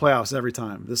get him into the playoffs every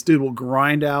time. This dude will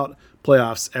grind out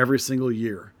playoffs every single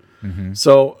year. Mm-hmm.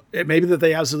 So it may be that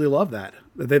they absolutely love that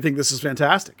they think this is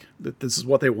fantastic, that this is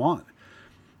what they want.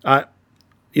 I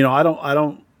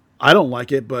don't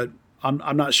like it, but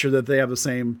I'm not sure that they have the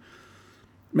same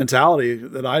mentality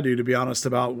that I do, to be honest,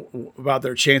 about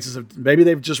their chances of, maybe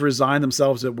they've just resigned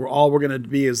themselves that we're going to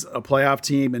be is a playoff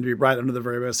team and be right under the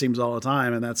very best teams all the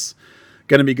time. And that's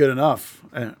going to be good enough.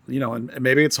 And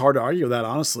maybe it's hard to argue with that.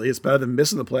 Honestly, it's better than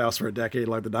missing the playoffs for a decade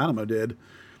like the Dynamo did,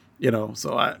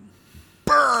 so I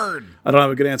don't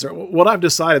have a good answer. What I've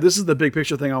decided, this is the big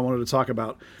picture thing I wanted to talk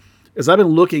about. is I've been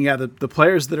looking at the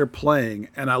players that are playing,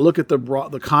 and I look at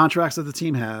the contracts that the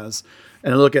team has,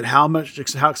 and I look at how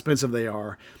expensive they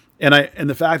are, and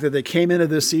the fact that they came into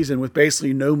this season with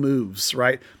basically no moves.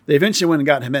 Right? They eventually went and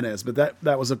got Jimenez, but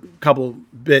that was a couple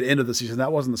bit into the season.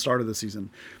 That wasn't the start of the season.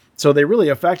 So they really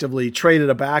effectively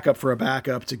traded a backup for a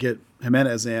backup to get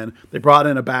Jimenez in. They brought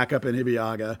in a backup in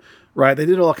Ibeagha, right? They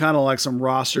did all kind of like some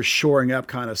roster shoring up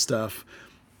kind of stuff.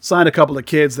 Signed a couple of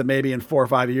kids that maybe in 4 or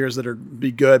 5 years that are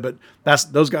be good, but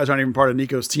those guys aren't even part of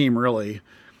Nico's team really,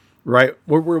 right?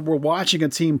 We're watching a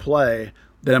team play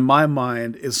that in my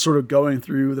mind is sort of going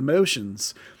through the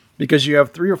motions because you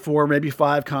have 3 or 4, maybe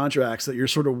 5 contracts that you're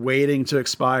sort of waiting to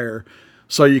expire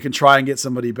so you can try and get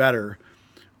somebody better.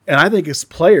 And I think as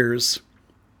players,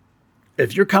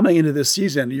 if you're coming into this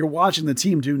season, you're watching the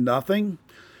team do nothing,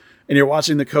 and you're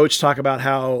watching the coach talk about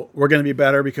how we're going to be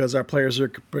better because our players are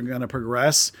going to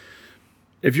progress.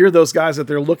 If you're those guys that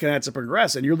they're looking at to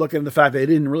progress, and you're looking at the fact they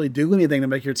didn't really do anything to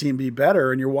make your team be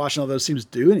better, and you're watching all those teams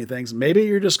do anything, maybe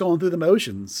you're just going through the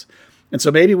motions. And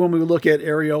so maybe when we look at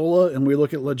Arriola and we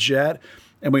look at Lletget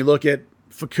and we look at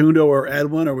Facundo or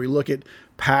Edwin or we look at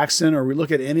Paxton or we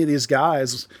look at any of these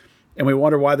guys – and we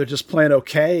wonder why they're just playing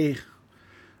okay,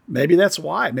 maybe that's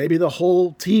why. Maybe the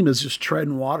whole team is just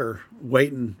treading water,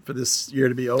 waiting for this year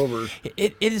to be over.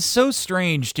 It is so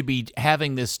strange to be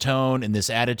having this tone and this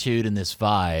attitude and this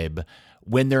vibe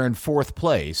when they're in 4th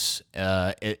place,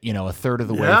 a third of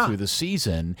the way through the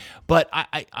season. But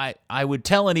I would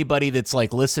tell anybody that's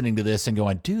like listening to this and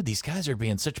going, dude, these guys are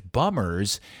being such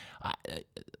bummers.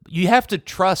 You have to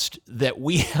trust that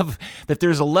that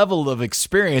there's a level of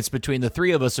experience between the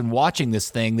 3 of us in watching this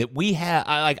thing that we have.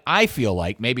 I feel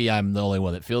like, maybe I'm the only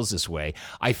one that feels this way.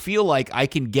 I feel like I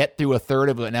can get through a third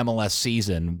of an MLS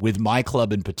season with my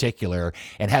club in particular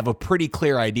and have a pretty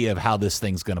clear idea of how this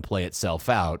thing's going to play itself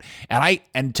out.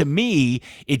 And to me,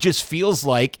 it just feels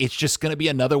like it's just going to be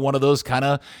another one of those kind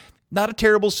of, not a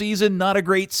terrible season, not a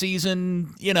great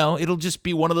season. It'll just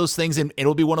be one of those things, and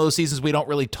it'll be one of those seasons we don't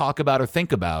really talk about or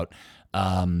think about,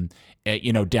 down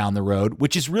the road,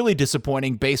 which is really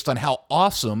disappointing based on how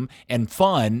awesome and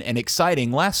fun and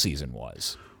exciting last season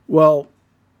was. Well,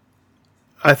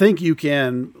 I think you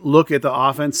can look at the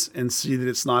offense and see that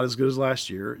it's not as good as last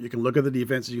year. You can look at the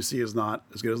defense and you see it's not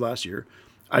as good as last year.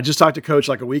 I just talked to Coach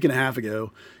like a week and a half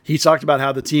ago. He talked about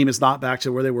how the team is not back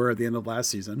to where they were at the end of last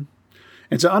season.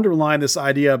 And to underline this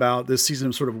idea about this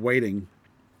season sort of waiting,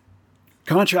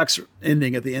 contracts are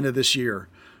ending at the end of this year.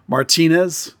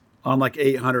 Martinez on like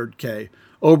 $800K,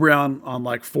 O'Brien on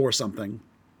like 4 something,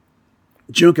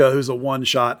 Junka, who's a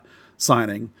one-shot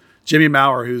signing, Jimmy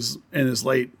Maurer, who's in his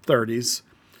late 30s,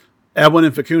 Edwin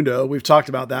and Facundo, we've talked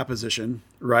about that position,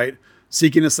 right?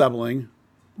 Seeking a Sebling,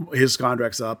 his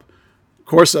contract's up.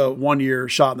 Corsa, 1 year,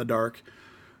 shot in the dark.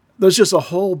 There's just a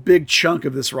whole big chunk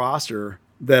of this roster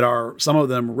that are, some of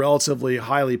them relatively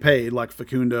highly paid, like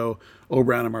Facundo,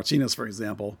 O'Brien, and Martinez, for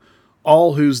example,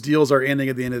 all whose deals are ending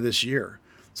at the end of this year.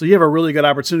 So you have a really good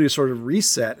opportunity to sort of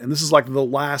reset, and this is like the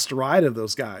last ride of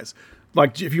those guys.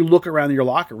 Like if you look around your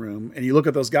locker room and you look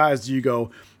at those guys, do you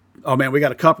go, oh man, we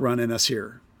got a cup run in us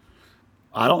here?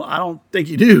 I don't think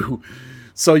you do.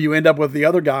 So you end up with the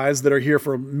other guys that are here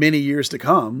for many years to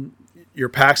come. Your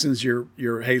Paxtons, your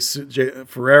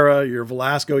Ferreira, your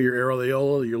Velasco, your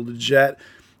Arriola, your Lletget,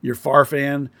 your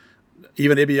Farfan,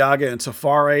 even Ibeagha and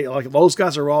Tafari. Like those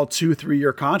guys are all 2-3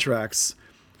 year contracts.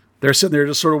 They're sitting there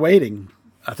just sort of waiting,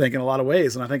 I think, in a lot of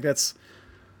ways. And I think that's,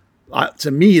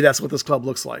 to me, that's what this club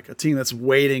looks like. A team that's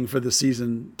waiting for the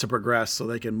season to progress so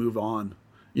they can move on.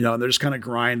 And they're just kind of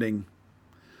grinding.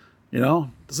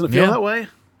 Doesn't it feel that way?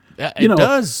 Yeah, it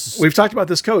does. We've talked about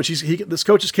this coach. This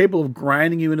coach is capable of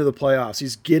grinding you into the playoffs.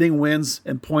 He's getting wins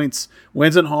and points,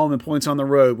 wins at home and points on the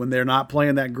road when they're not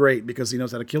playing that great because he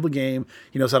knows how to kill the game.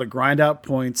 He knows how to grind out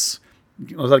points.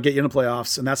 He knows how to get you into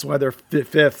playoffs, and that's why they're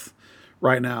 5th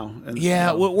right now. And,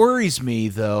 what worries me,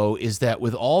 though, is that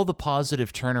with all the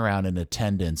positive turnaround in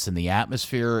attendance and the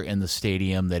atmosphere in the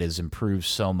stadium that has improved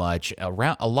so much,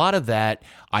 around a lot of that,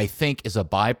 I think, is a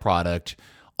byproduct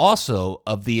also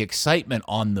of the excitement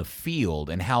on the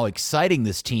field and how exciting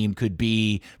this team could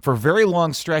be for very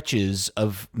long stretches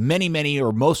of many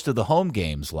or most of the home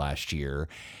games last year.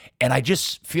 And I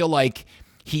just feel like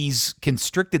he's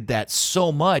constricted that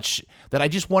so much that I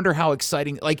just wonder how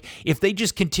exciting, like if they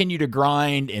just continue to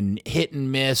grind and hit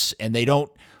and miss and they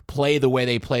don't play the way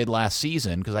they played last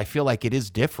season, because I feel like it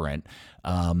is different.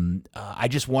 I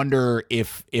just wonder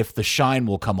if the shine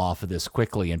will come off of this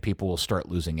quickly and people will start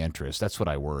losing interest. That's what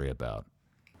I worry about.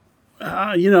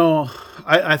 I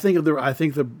think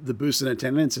the boost in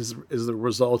attendance is the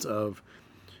result of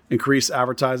increase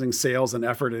advertising, sales, and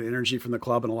effort and energy from the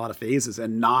club in a lot of phases,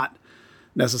 and not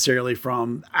necessarily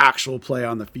from actual play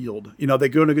on the field. You know, they're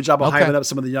doing a good job of hyping up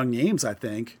some of the young names, I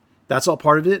think. That's all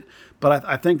part of it. But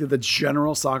I think that the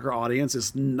general soccer audience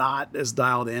is not as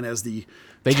dialed in as the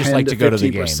they just like to go to the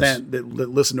games that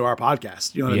listen to our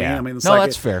podcast. You know what I mean? I mean, it's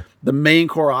that's fair. The main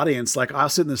core audience, like I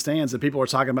sit in the stands and people are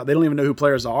talking about, they don't even know who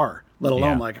players are, let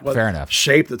alone like what fair enough.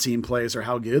 shape the team plays or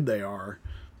how good they are,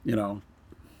 you know.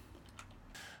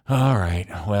 All right.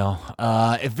 Well,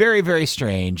 very, very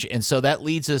strange. And so that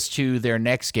leads us to their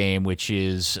next game, which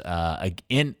is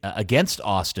against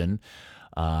Austin,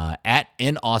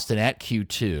 in Austin at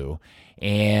Q2.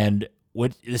 And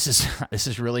this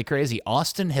is really crazy.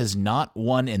 Austin has not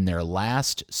won in their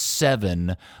last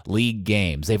 7 league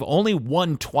games. They've only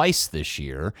won twice this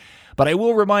year. But I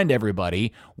will remind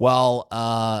everybody, while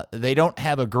they don't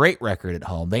have a great record at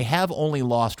home, they have only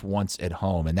lost once at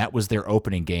home, and that was their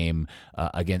opening game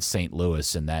against St.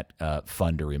 Louis in that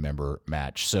fun-to-remember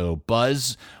match. So,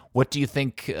 Buzz, what do you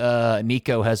think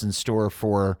Nico has in store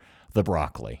for the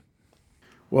Broccoli?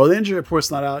 Well, the injury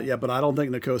report's not out yet, but I don't think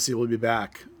Nicosia will be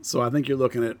back. So I think you're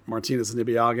looking at Martinez and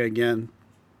Ibeagha again.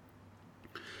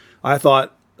 I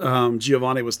thought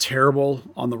Giovanni was terrible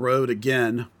on the road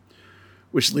again,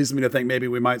 which leads me to think maybe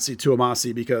we might see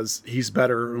Tuamasi because he's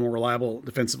better and more reliable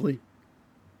defensively,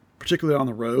 particularly on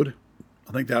the road.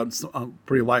 I think that's a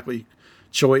pretty likely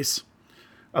choice.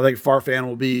 I think Farfan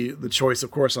will be the choice,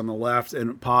 of course, on the left,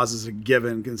 and Paz is a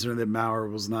given considering that Maurer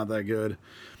was not that good.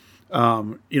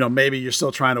 Maybe you're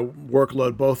still trying to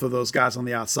workload both of those guys on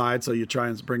the outside, so you try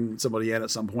and bring somebody in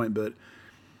at some point. But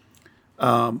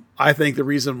I think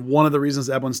one of the reasons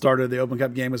Edwin started the Open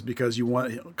Cup game is because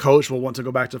coach will want to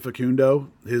go back to Facundo,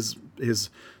 his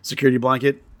security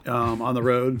blanket on the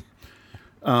road.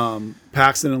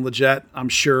 Paxton and Lletget, I'm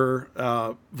sure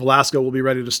Velasco will be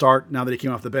ready to start now that he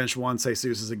came off the bench.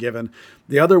 Jesus is a given.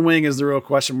 The other wing is the real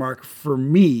question mark for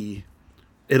me.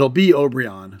 It'll be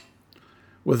Obrian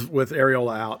with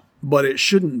Areola out, but it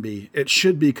shouldn't be. It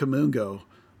should be Kamungo,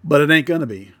 but it ain't going to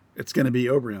be. It's going to be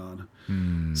Obrian.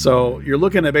 So you're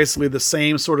looking at basically the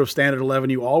same sort of standard 11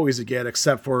 you always get,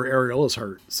 except for Areola's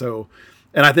hurt. So,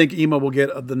 and I think Ema will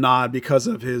get the nod because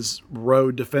of his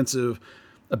road defensive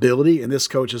ability, and this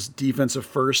coach is defensive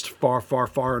first, far, far,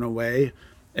 far and away.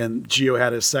 And Gio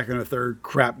had his second or third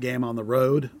crap game on the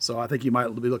road. So I think you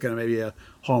might be looking at maybe a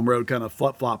home road kind of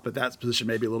flip-flop, but that position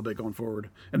maybe a little bit going forward.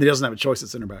 And he doesn't have a choice at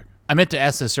center back. I meant to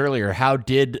ask this earlier. How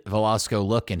did Velasco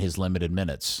look in his limited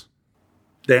minutes?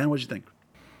 Dan, what'd you think?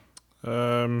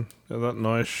 That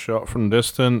nice shot from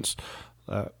distance.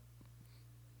 That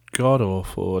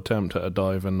god-awful attempt at a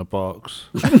dive in the box.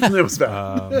 It was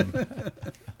bad.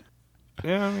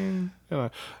 Yeah, I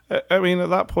mean, at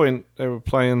that point, they were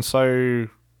playing so...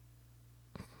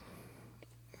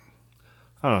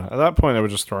 I don't know. At that point, they were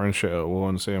just throwing shit at the wall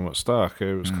and seeing what stuck.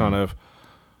 It was kind of,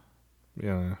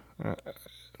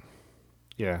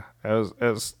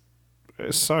 it's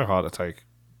so hard to take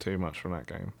too much from that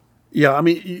game. Yeah, I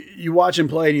mean, you watch him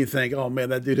play and you think, oh man,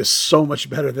 that dude is so much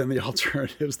better than the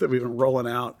alternatives that we've been rolling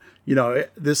out. You know,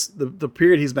 the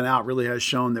period he's been out really has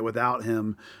shown that without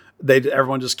him,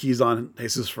 everyone just keys on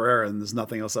Jesus Ferreira and there's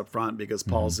nothing else up front because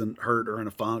Paul's hurt or in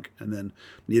a funk, and then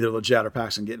neither Lletget or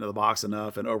Paxton get into the box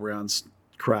enough, and Obrian's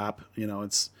crap. You know,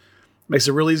 makes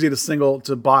it real easy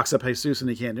to box up Jesus and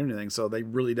he can't do anything. So they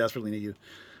really desperately need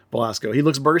Velasco. He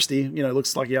looks bursty. You know, it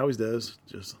looks like he always does.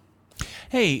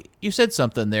 Hey, you said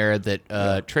something there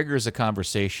that triggers a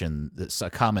conversation. That's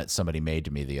a comment somebody made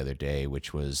to me the other day,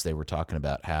 which was they were talking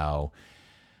about how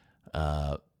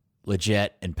Lletget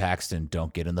and Paxton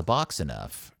don't get in the box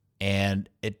enough. And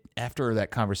after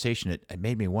that conversation, it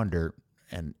made me wonder,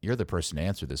 and you're the person to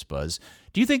answer this, Buzz,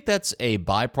 do you think that's a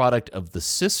byproduct of the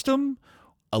system,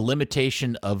 a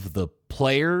limitation of the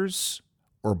players,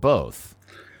 or both?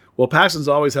 Well, Paxton's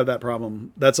always had that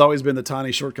problem. That's always been the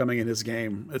tiny shortcoming in his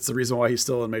game. It's the reason why he's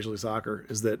still in Major League Soccer,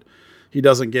 is that he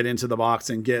doesn't get into the box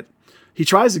he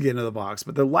tries to get into the box,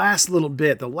 but the last little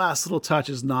touch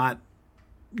is not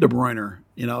De Bruyne,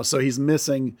 you know, so he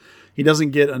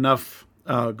doesn't get enough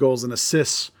goals and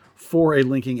assists for a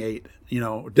linking 8, you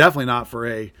know, definitely not for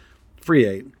a free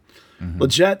 8.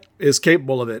 Lletget is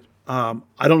capable of it. I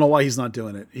don't know why he's not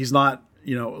doing it. He's not,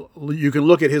 you know, you can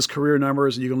look at his career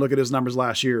numbers and you can look at his numbers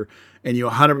last year and you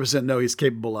 100% know he's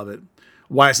capable of it.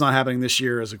 Why it's not happening this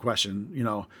year is a question, you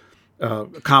know, a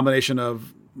combination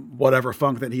of whatever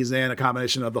funk that he's in, a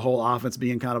combination of the whole offense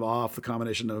being kind of off, the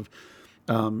combination of,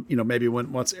 maybe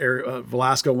once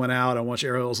Velasco went out and once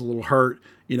Ariel's a little hurt,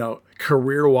 you know,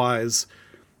 career-wise,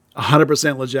 100%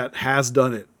 Lletget has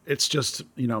done it. It's just,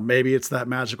 you know, maybe it's that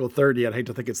magical 30. I'd hate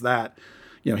to think it's that.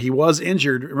 he was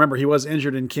injured. Remember, he was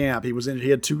injured in camp. He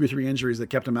had 2 or 3 injuries that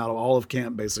kept him out of all of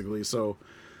camp, basically. So,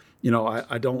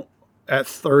 I don't. At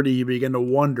 30, you begin to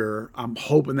wonder. I'm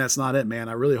hoping that's not it, man.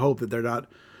 I really hope that they're not.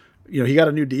 He got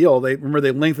a new deal. They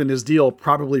lengthened his deal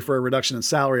probably for a reduction in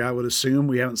salary. I would assume.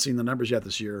 We haven't seen the numbers yet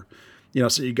this year.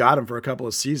 So you got him for a couple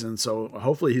of seasons. So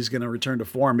hopefully he's going to return to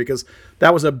form, because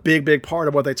that was a big part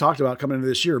of what they talked about coming into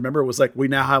this year. Remember, it was like, we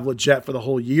now have Lletget for the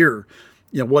whole year.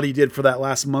 What he did for that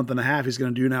last month and a half, he's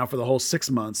going to do now for the whole 6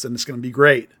 months, and it's going to be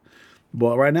great.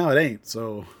 Well, right now it ain't.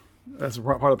 So that's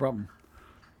part of the problem.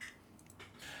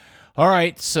 All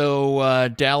right, so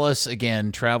Dallas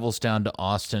again travels down to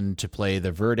Austin to play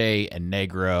the Verde and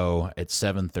Negro at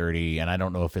 7:30, and I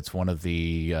don't know if it's one of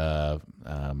the I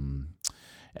don't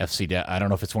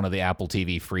know if it's one of the Apple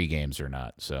TV free games or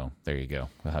not. So there you go.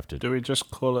 We'll have to. Do we just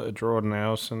call it a draw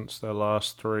now, since their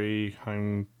last 3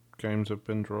 home games have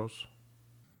been draws?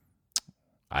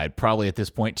 I'd probably at this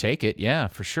point take it. Yeah,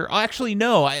 for sure. Actually,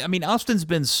 no. I mean, Austin's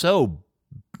been so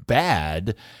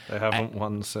bad. They haven't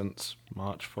won since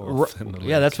March 4th. In the league.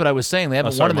 Yeah, that's what I was saying. They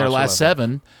haven't won in their last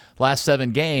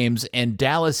 7 games, and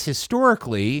Dallas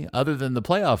historically, other than the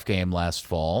playoff game last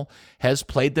fall, has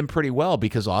played them pretty well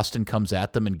because Austin comes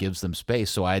at them and gives them space.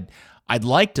 So I'd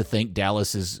like to think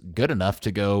Dallas is good enough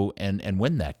to go and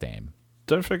win that game.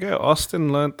 Don't forget,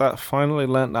 Austin finally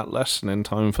learned that lesson in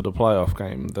time for the playoff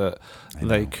game, that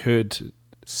they could.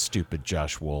 Stupid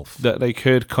Josh Wolf. That they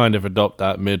could kind of adopt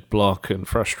that mid-block and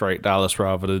frustrate Dallas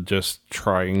rather than just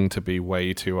trying to be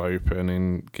way too open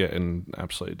and getting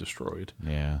absolutely destroyed.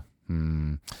 Yeah.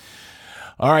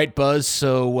 All right, Buzz.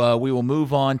 So we will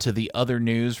move on to the other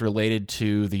news related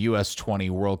to the US 20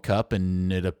 World Cup,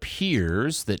 and it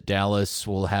appears that Dallas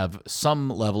will have some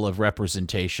level of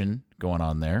representation going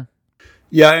on there.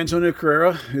 Yeah, Antonio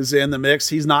Carrera is in the mix.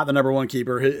 He's not the number 1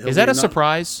 keeper. Is that a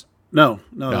surprise? No.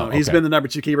 Okay. He's been the number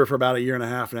 2 keeper for about a year and a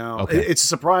half now. Okay. It's a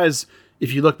surprise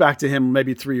if you look back to him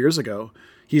maybe 3 years ago.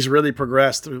 He's really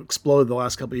progressed, exploded the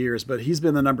last couple of years, but he's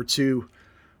been the number 2,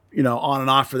 on and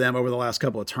off for them over the last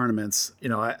couple of tournaments. He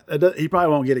probably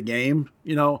won't get a game,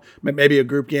 maybe a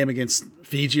group game against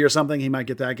Fiji or something. He might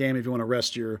get that game if you want to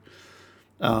rest your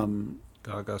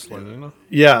Gaga Slonina?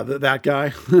 Yeah, that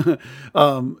guy.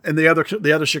 And the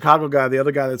other Chicago guy, the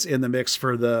other guy that's in the mix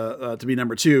for the to be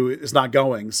number 2 is not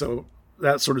going. So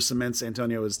that sort of cements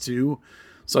Antonio as 2.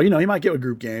 So, he might get a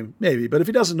group game, maybe. But if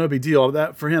he doesn't, no big deal.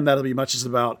 That for him, that'll be much as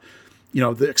about,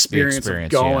 the experience of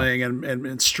going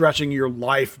and stretching your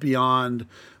life beyond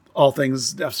all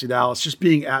things FC Dallas. Just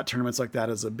being at tournaments like that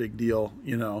is a big deal,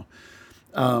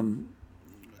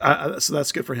 so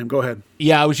that's good for him. Go ahead.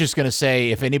 Yeah, I was just going to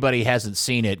say, if anybody hasn't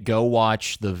seen it, go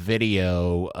watch the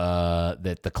video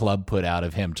that the club put out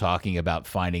of him talking about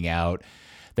finding out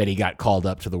that he got called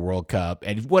up to the World Cup.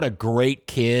 And what a great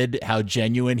kid, how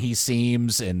genuine he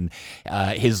seems, and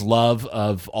his love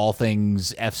of all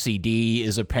things FCD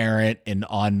is apparent and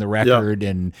on the record. Yeah.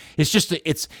 And it's just,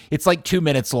 it's like 2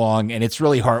 minutes long, and it's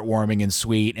really heartwarming and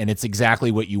sweet, and it's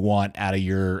exactly what you want out of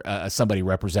your somebody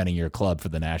representing your club for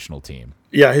the national team.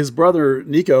 Yeah, his brother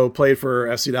Nico played for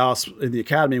FC Dallas in the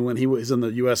academy when he was in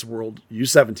the U.S.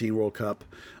 U17 World Cup.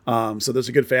 So there's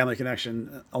a good family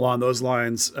connection along those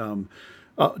lines.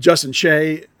 Justin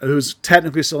Che, who's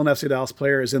technically still an FC Dallas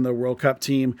player, is in the World Cup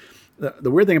team. The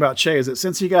weird thing about Che is that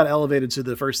since he got elevated to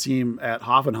the first team at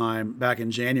Hoffenheim back in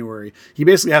January, he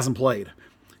basically hasn't played.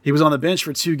 He was on the bench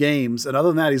for 2 games, and other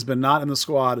than that, he's been not in the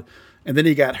squad. And then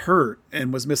he got hurt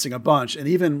and was missing a bunch. And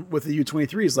even with the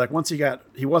U23s, like once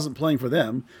he wasn't playing for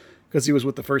them because he was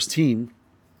with the first team.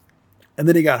 And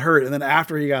then he got hurt. And then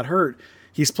after he got hurt,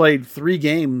 he's played 3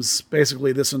 games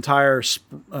basically this entire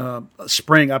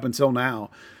spring up until now.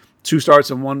 2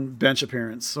 starts and 1 bench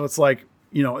appearance. So it's like,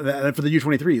 and for the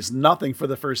U23s, nothing for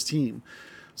the first team.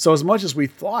 So as much as we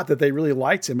thought that they really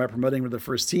liked him by promoting him to the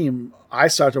first team, I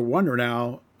start to wonder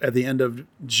now at the end of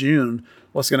June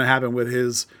what's going to happen with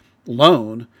his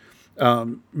loan.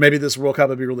 Maybe this World Cup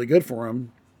would be really good for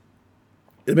him.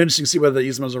 It'd be interesting to see whether they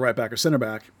use him as a right back or center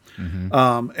back. Mm-hmm.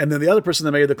 And then the other person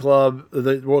that made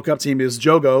the World Cup team is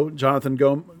Jonathan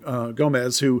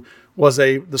Gomez, who was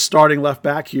the starting left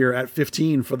back here at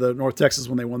 15 for the North Texas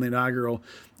when they won the inaugural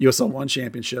USL 1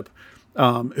 championship,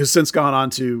 who's since gone on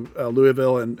to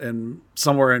Louisville and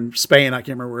somewhere in Spain. I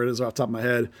can't remember where it is off the top of my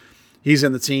head. He's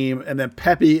in the team. And then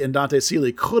Pepe and Dante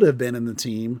Sealy could have been in the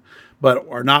team, but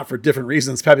are not for different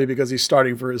reasons. Pepe because he's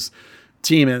starting for his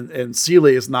team, and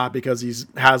Sealy is not because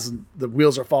the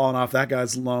wheels are falling off that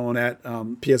guy's loan at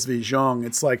PSV Zhong.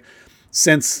 It's like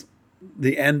since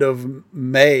the end of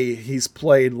May, he's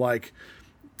played like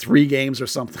 3 games or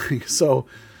something. So,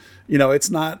 it's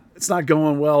not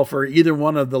going well for either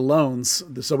one of the loans.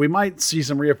 So we might see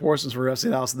some reinforcements for FC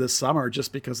Dallas this summer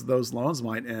just because those loans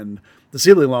might end. The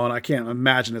Sealy loan, I can't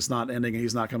imagine it's not ending and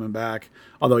he's not coming back,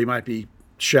 although he might be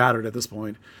shattered at this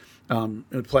point.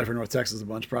 Would play for North Texas a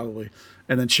bunch probably.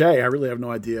 And then Che, I really have no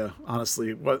idea,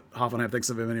 honestly, what Hoffenheim thinks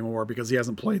of him anymore because he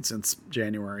hasn't played since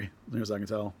January, as near as I can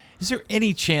tell. Is there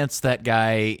any chance that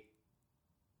guy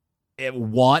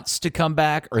wants to come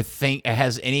back or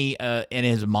has any in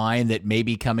his mind that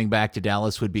maybe coming back to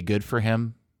Dallas would be good for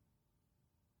him?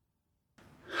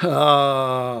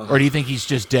 Or do you think he's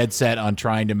just dead set on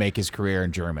trying to make his career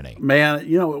in Germany? Man,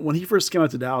 when he first came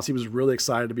out to Dallas, he was really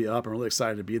excited to be up and really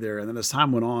excited to be there. And then as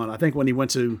time went on, I think when he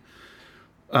went to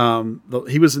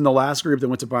he was in the last group that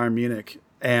went to Bayern Munich,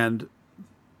 and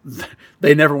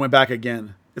they never went back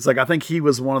again. It's like I think he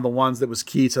was one of the ones that was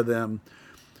key to them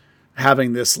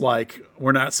having this, like,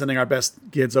 we're not sending our best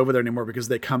kids over there anymore because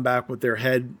they come back with their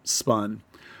head spun.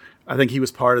 I think he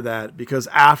was part of that because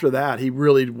after that, he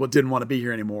really didn't want to be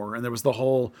here anymore. And there was the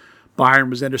whole Bayern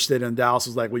was interested and Dallas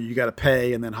was like, well, you got to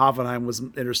pay. And then Hoffenheim was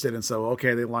interested. And so,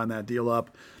 okay, they lined that deal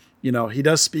up. He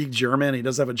does speak German. He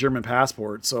does have a German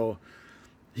passport. So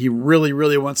he really,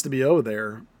 really wants to be over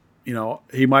there.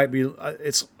 He might be,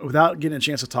 it's without getting a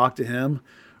chance to talk to him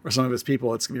or some of his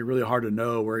people, it's going to be really hard to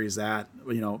know where he's at.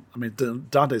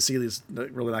 Dante Seeley's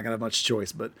really not going to have much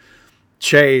choice, but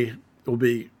Che will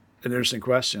be an interesting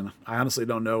question. I honestly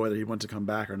don't know whether he wants to come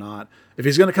back or not. If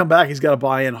he's going to come back, he's got to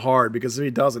buy in hard because if he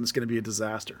doesn't, it's going to be a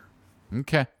disaster.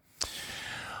 Okay.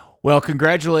 Well,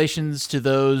 congratulations to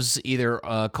those either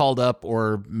called up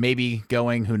or maybe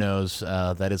going. Who knows?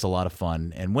 That is a lot of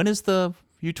fun. And when is the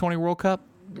U20 World Cup?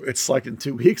 It's like in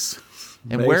 2 weeks.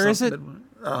 And where is it?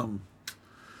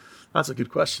 That's a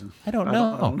good question. I don't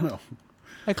know. I don't know.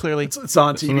 I clearly. It's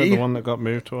on Isn't it TV. the one that got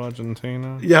moved to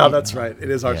Argentina? Yeah, that's right. It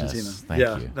is Argentina. Yes, thank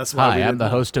you. That's why. Hi, I'm the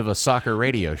host of a soccer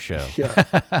radio show. Yeah.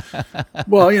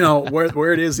 Well,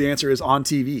 where it is, the answer is on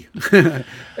TV.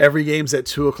 Every game's at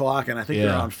 2:00, and I think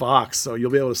they're on Fox, so you'll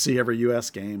be able to see every U.S.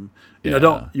 game. You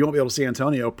won't be able to see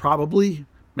Antonio probably,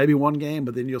 maybe one game,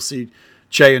 but then you'll see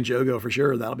Che and Jogo for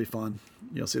sure. That'll be fun.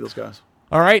 You'll see those guys.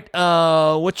 All right,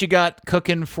 what you got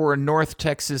cooking for North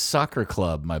Texas Soccer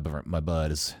Club, my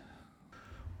buds?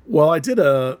 Well, I did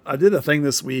a thing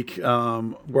this week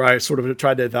where I sort of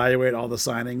tried to evaluate all the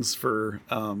signings for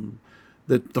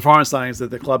the foreign signings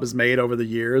that the club has made over the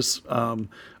years. I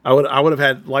would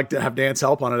have liked to have Dan's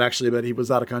help on it actually, but he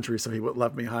was out of country, so he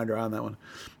left me high and dry on that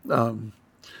one.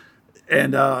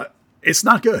 And it's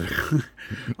not good.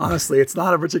 Honestly, it's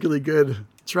not a particularly good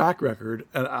track record.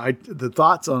 And the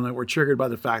thoughts on it were triggered by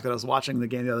the fact that I was watching the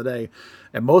game the other day,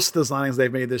 and most of the signings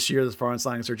they've made this year, the foreign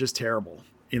signings, are just terrible.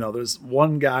 There's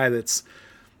one guy that's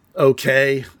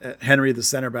okay, Henry, the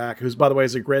center back, who's, by the way,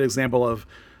 is a great example of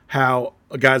how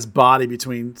a guy's body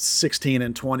between 16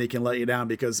 and 20 can let you down,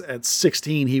 because at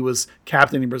 16, he was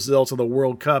captaining Brazil to the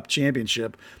World Cup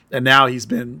championship, and now he's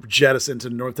been jettisoned to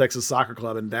North Texas Soccer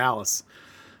Club in Dallas.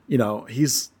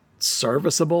 He's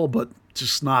serviceable, but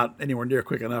just not anywhere near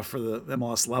quick enough for the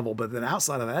MLS level. But then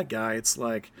outside of that guy, it's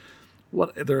like,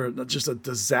 they're just a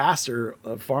disaster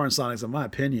of foreign signings, in my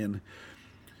opinion.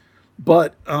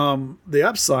 But the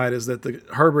upside is that the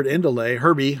Herbert Indele,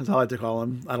 Herbie, as I like to call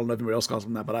him, I don't know if anybody else calls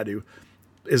him that, but I do,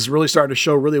 is really starting to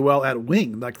show really well at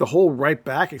wing. Like, the whole right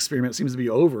back experiment seems to be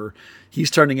over.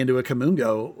 He's turning into a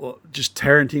Camungo, just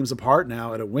tearing teams apart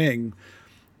now at a wing.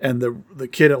 And the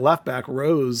kid at left back,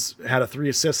 Rose, had 3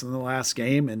 assists in the last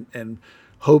game, and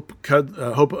Hope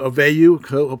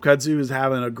Kudzu is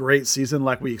having a great season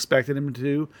like we expected him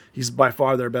to. He's by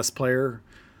far their best player.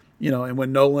 And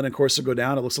when Nolan and Corsa go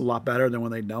down, it looks a lot better than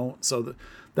when they don't. So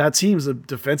that team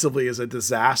defensively is a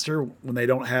disaster when they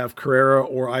don't have Carrera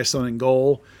or Ison in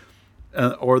goal,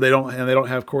 or they don't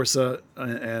have Corsa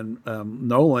and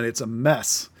Nolan. It's a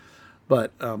mess.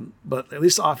 But at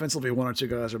least offensively, 1 or 2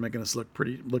 guys are making us look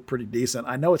pretty decent.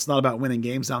 I know it's not about winning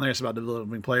games down there; it's about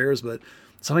developing players. But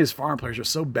some of these foreign players are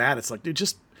so bad. It's like, dude,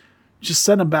 just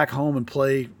send them back home and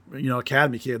play,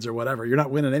 academy kids or whatever. You're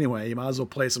not winning anyway. You might as well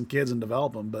play some kids and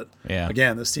develop them. But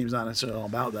again, this team's not necessarily all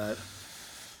about that.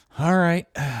 All right.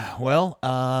 Well,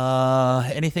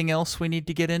 anything else we need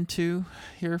to get into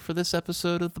here for this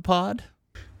episode of the pod?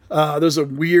 There's a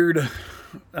weird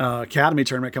academy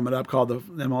tournament coming up called the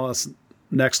MLS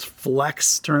Next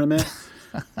Flex Tournament.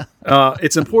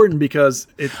 It's important because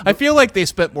I feel like they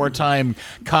spent more time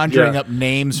conjuring up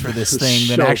names for this thing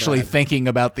than actually thinking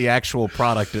about the actual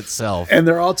product itself. And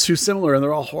they're all too similar, and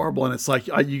they're all horrible. And it's like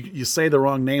you say the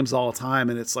wrong names all the time,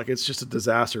 and it's like it's just a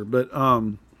disaster. But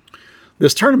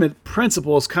this tournament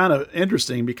principle is kind of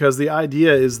interesting because the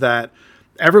idea is that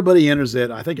everybody enters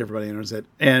it. I think everybody enters it,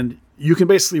 and you can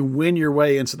basically win your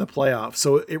way into the playoffs.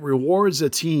 So it rewards a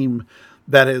team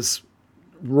that has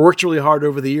worked really hard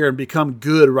over the year and become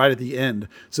good right at the end.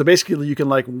 So basically, you can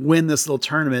like win this little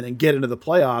tournament and get into the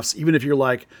playoffs, even if you're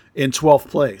like in 12th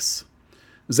place.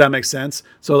 Does that make sense?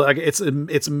 So like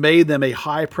it's made them a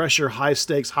high pressure, high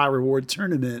stakes, high reward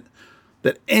tournament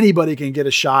that anybody can get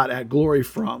a shot at glory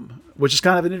from, which is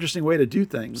kind of an interesting way to do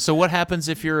things. So what happens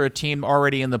if you're a team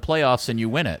already in the playoffs and you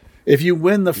win it? If you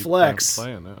win the flex,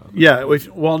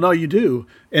 no, you do.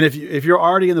 And if you're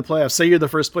already in the playoffs, say you're the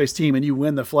first place team and you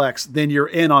win the flex, then you're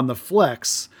in on the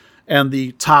flex, and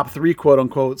the top 3, quote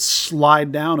unquote,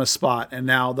 slide down a spot, and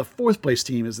now the 4th place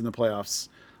team is in the playoffs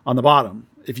on the bottom.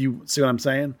 If you see what I'm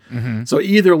saying. Mm-hmm. So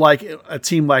either like a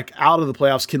team like out of the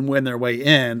playoffs can win their way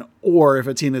in, or if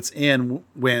a team that's in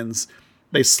wins,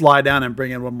 they slide down and bring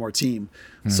in one more team.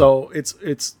 So it's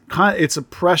a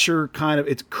pressure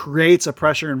it creates a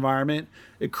pressure environment.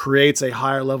 It creates a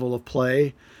higher level of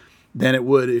play than it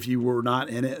would if you were not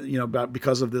in it,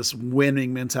 because of this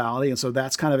winning mentality. And so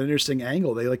that's kind of an interesting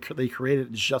angle. They created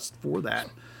it just for that.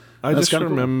 I just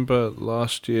remember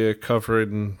last year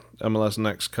covering MLS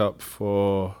Next Cup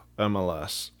for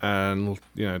MLS, and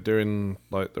doing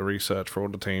like the research for all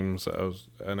the teams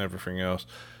and everything else.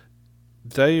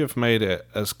 They have made it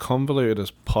as convoluted as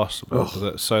possible,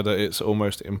 so that it's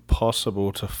almost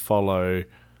impossible to follow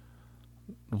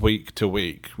week to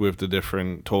week with the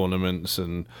different tournaments,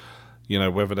 and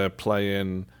whether they're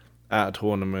playing at a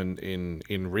tournament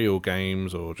in real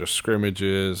games or just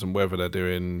scrimmages, and whether they're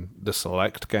doing the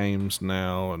select games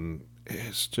now, and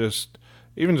it's just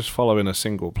even just following a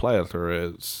single player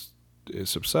through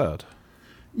it's absurd.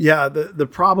 Yeah, the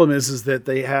problem is that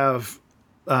they have,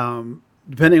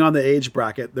 depending on the age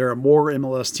bracket, there are more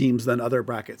MLS teams than other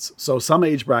brackets. So some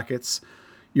age brackets,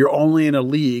 you're only in a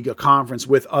league, a conference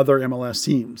with other MLS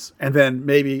teams, and then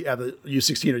maybe at the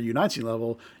U16 or U19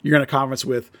 level, you're in a conference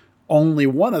with only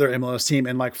one other MLS team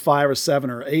and like 5 or 7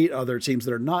 or 8 other teams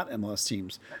that are not MLS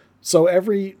teams. So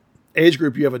every age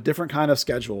group, you have a different kind of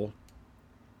schedule,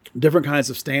 different kinds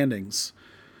of standings.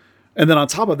 And then on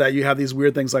top of that, you have these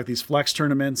weird things like these flex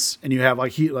tournaments, and you have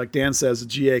like Dan says, a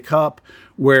GA Cup,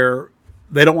 where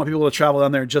they don't want people to travel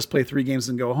down there and just play 3 games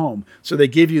and go home. So they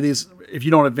give you these, if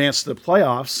you don't advance to the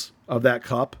playoffs of that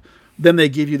cup, then they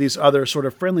give you these other sort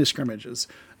of friendly scrimmages.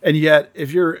 And yet,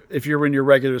 if you're in your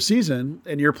regular season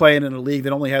and you're playing in a league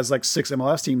that only has like 6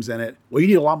 MLS teams in it, well, you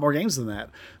need a lot more games than that.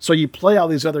 So you play all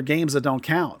these other games that don't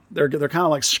count. They're kind of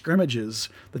like scrimmages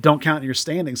that don't count in your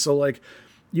standings. So like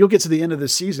you'll get to the end of the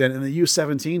season and the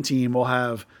U17 team will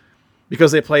have,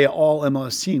 because they play all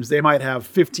MLS teams, they might have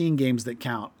 15 games that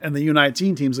count. And the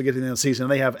U19 teams will get to the end of the season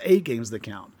and they have 8 games that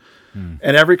count.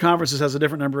 And every conference has a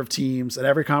different number of teams, and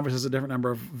every conference has a different number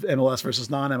of MLS versus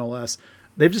non-MLS.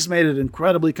 They've just made it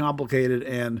incredibly complicated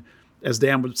and, as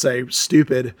Dan would say,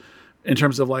 stupid in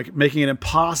terms of like making it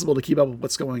impossible to keep up with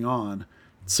what's going on.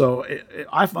 So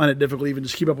I find it difficult even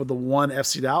just keep up with the one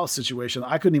FC Dallas situation.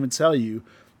 I couldn't even tell you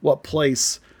what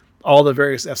place all the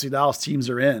various FC Dallas teams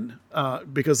are in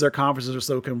because their conferences are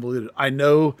so convoluted. I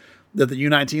know that the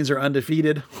U19s are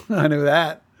undefeated. I know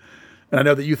that. And I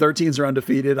know the U13s are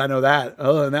undefeated. I know that.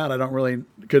 Other than that, I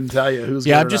couldn't tell you who's.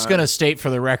 Yeah, I'm just going to state for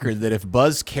the record that if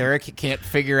Buzz Carrick can't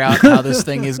figure out how this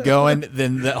thing is going,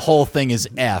 then the whole thing is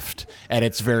effed at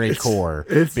its very core.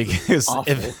 Because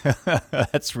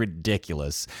that's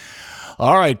ridiculous.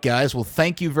 All right, guys. Well,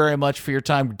 thank you very much for your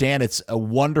time. Dan, it's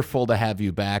wonderful to have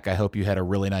you back. I hope you had a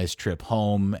really nice trip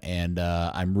home, and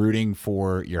I'm rooting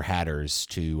for your Hatters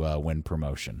to win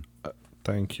promotion.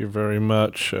 Thank you very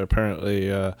much.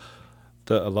 Apparently,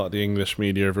 that a lot of the English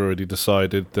media have already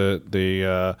decided that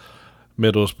the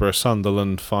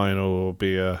Middlesbrough-Sunderland final will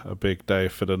be a big day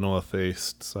for the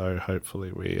Northeast. So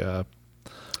hopefully we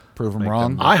prove them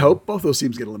wrong. I hope both those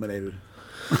teams get eliminated.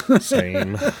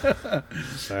 Same.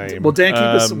 Well, Dan, keep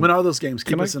us. When are those games?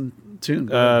 Keep us in tune.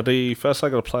 The first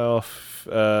leg of the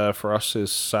playoff for us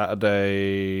is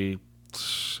Saturday.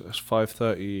 It's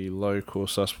 5:30 local.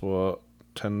 So that's what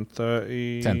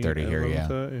 10:30. 10:30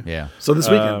 here. Yeah. So this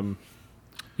weekend.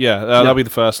 That'll be the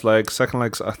first leg. Second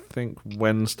leg's I think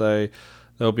Wednesday.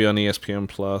 They'll be on ESPN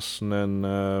Plus, and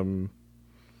then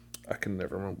I can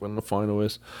never remember when the final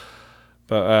is.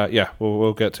 But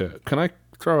we'll get to it. Can I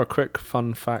throw a quick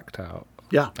fun fact out?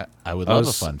 Yeah, I would love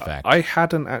a fun fact. I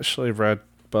hadn't actually read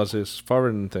Buzz's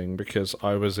foreign thing because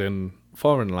I was in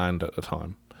foreign land at the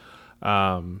time.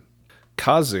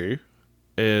 Kazu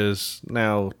is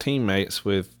now teammates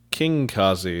with King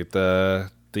Kazu, the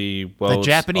world's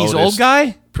Japanese old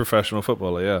guy, professional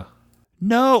footballer. Yeah.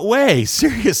 No way!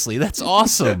 Seriously, that's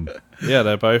awesome. Yeah,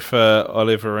 they're both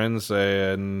Oliveirense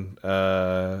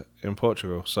in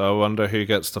Portugal. So I wonder who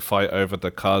gets to fight over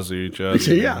the Kazu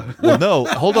jersey. Yeah. Well, no,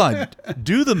 hold on.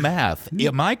 Do the math.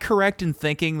 Am I correct in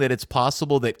thinking that it's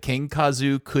possible that King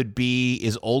Kazu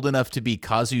is old enough to be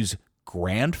Kazu's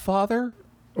grandfather?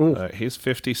 He's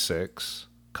 56.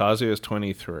 Kazu is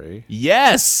 23.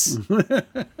 Yes. That'd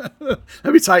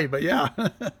be tight, but yeah.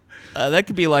 That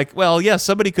could be like, well, yeah,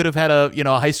 somebody could have had a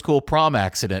high school prom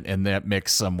accident in that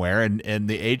mix somewhere, and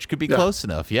the age could be close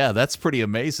enough. Yeah, that's pretty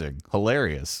amazing.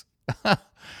 Hilarious.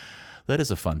 That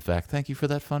is a fun fact. Thank you for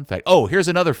that fun fact. Oh, here's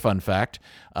another fun fact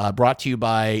brought to you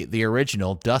by the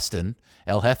original Dustin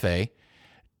El Jefe.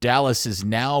 Dallas is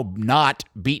now not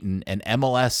beaten an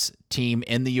MLS team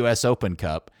in the U.S. Open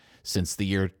Cup since the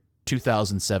year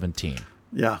 2017.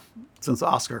 Yeah, since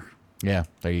Oscar. Yeah,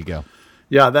 there you go.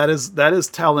 Yeah, that is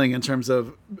telling in terms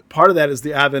of part of that is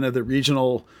the advent of the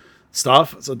regional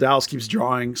stuff. So Dallas keeps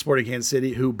drawing Sporting Kansas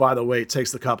City, who, by the way,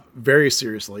 takes the cup very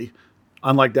seriously.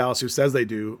 Unlike Dallas, who says they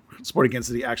do, Sporting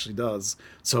Kansas City actually does.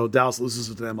 So Dallas loses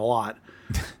to them a lot.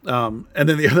 And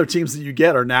then the other teams that you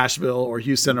get are Nashville or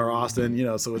Houston or Austin.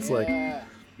 So it's like,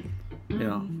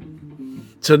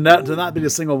 to not be a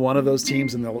single one of those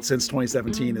teams since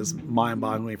 2017 is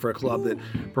mind-boggling for a club that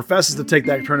professes to take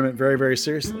that tournament very, very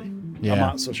seriously. Yeah. I'm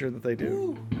not so sure that they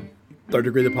do. Third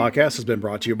Degree, the podcast, has been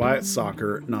brought to you by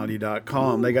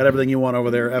SoccerNaughty.com. They got everything you want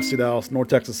over there. FC Dallas, North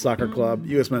Texas Soccer Club,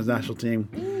 U.S. Men's National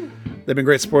Team. They've been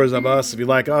great supporters of us. If you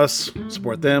like us,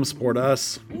 support them, support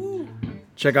us.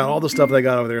 Check out all the stuff they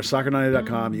got over there.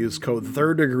 SoccerNaughty.com. Use code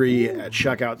Third Degree at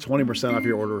checkout. 20% off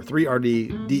your order.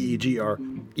 3RDDEGREE.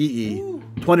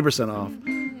 20% off.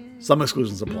 Some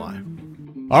exclusions apply.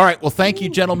 All right. Well, thank you,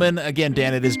 gentlemen. Again,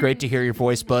 Dan, it is great to hear your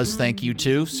voice, Buzz. Thank you,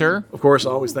 too, sir. Of course,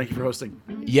 always thank you for hosting.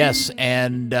 Yes,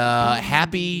 and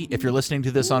happy, if you're listening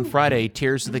to this on Friday,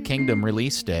 Tears of the Kingdom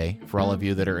release day for all of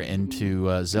you that are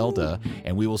into Zelda.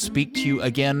 And we will speak to you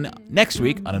again next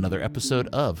week on another episode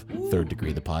of Third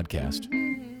Degree, the podcast.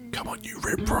 Come on, you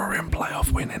rip-roaring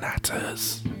playoff winning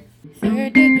actors.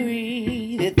 Third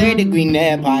Degree, the Third Degree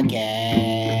Net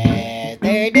Podcast.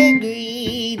 Third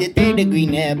Degree, the Third Degree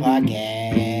Net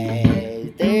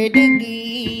Podcast. Third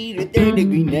Degree, the Third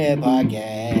Degree Net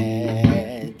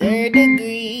Podcast. Third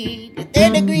Degree, the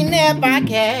Third Degree Net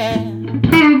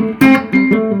Podcast.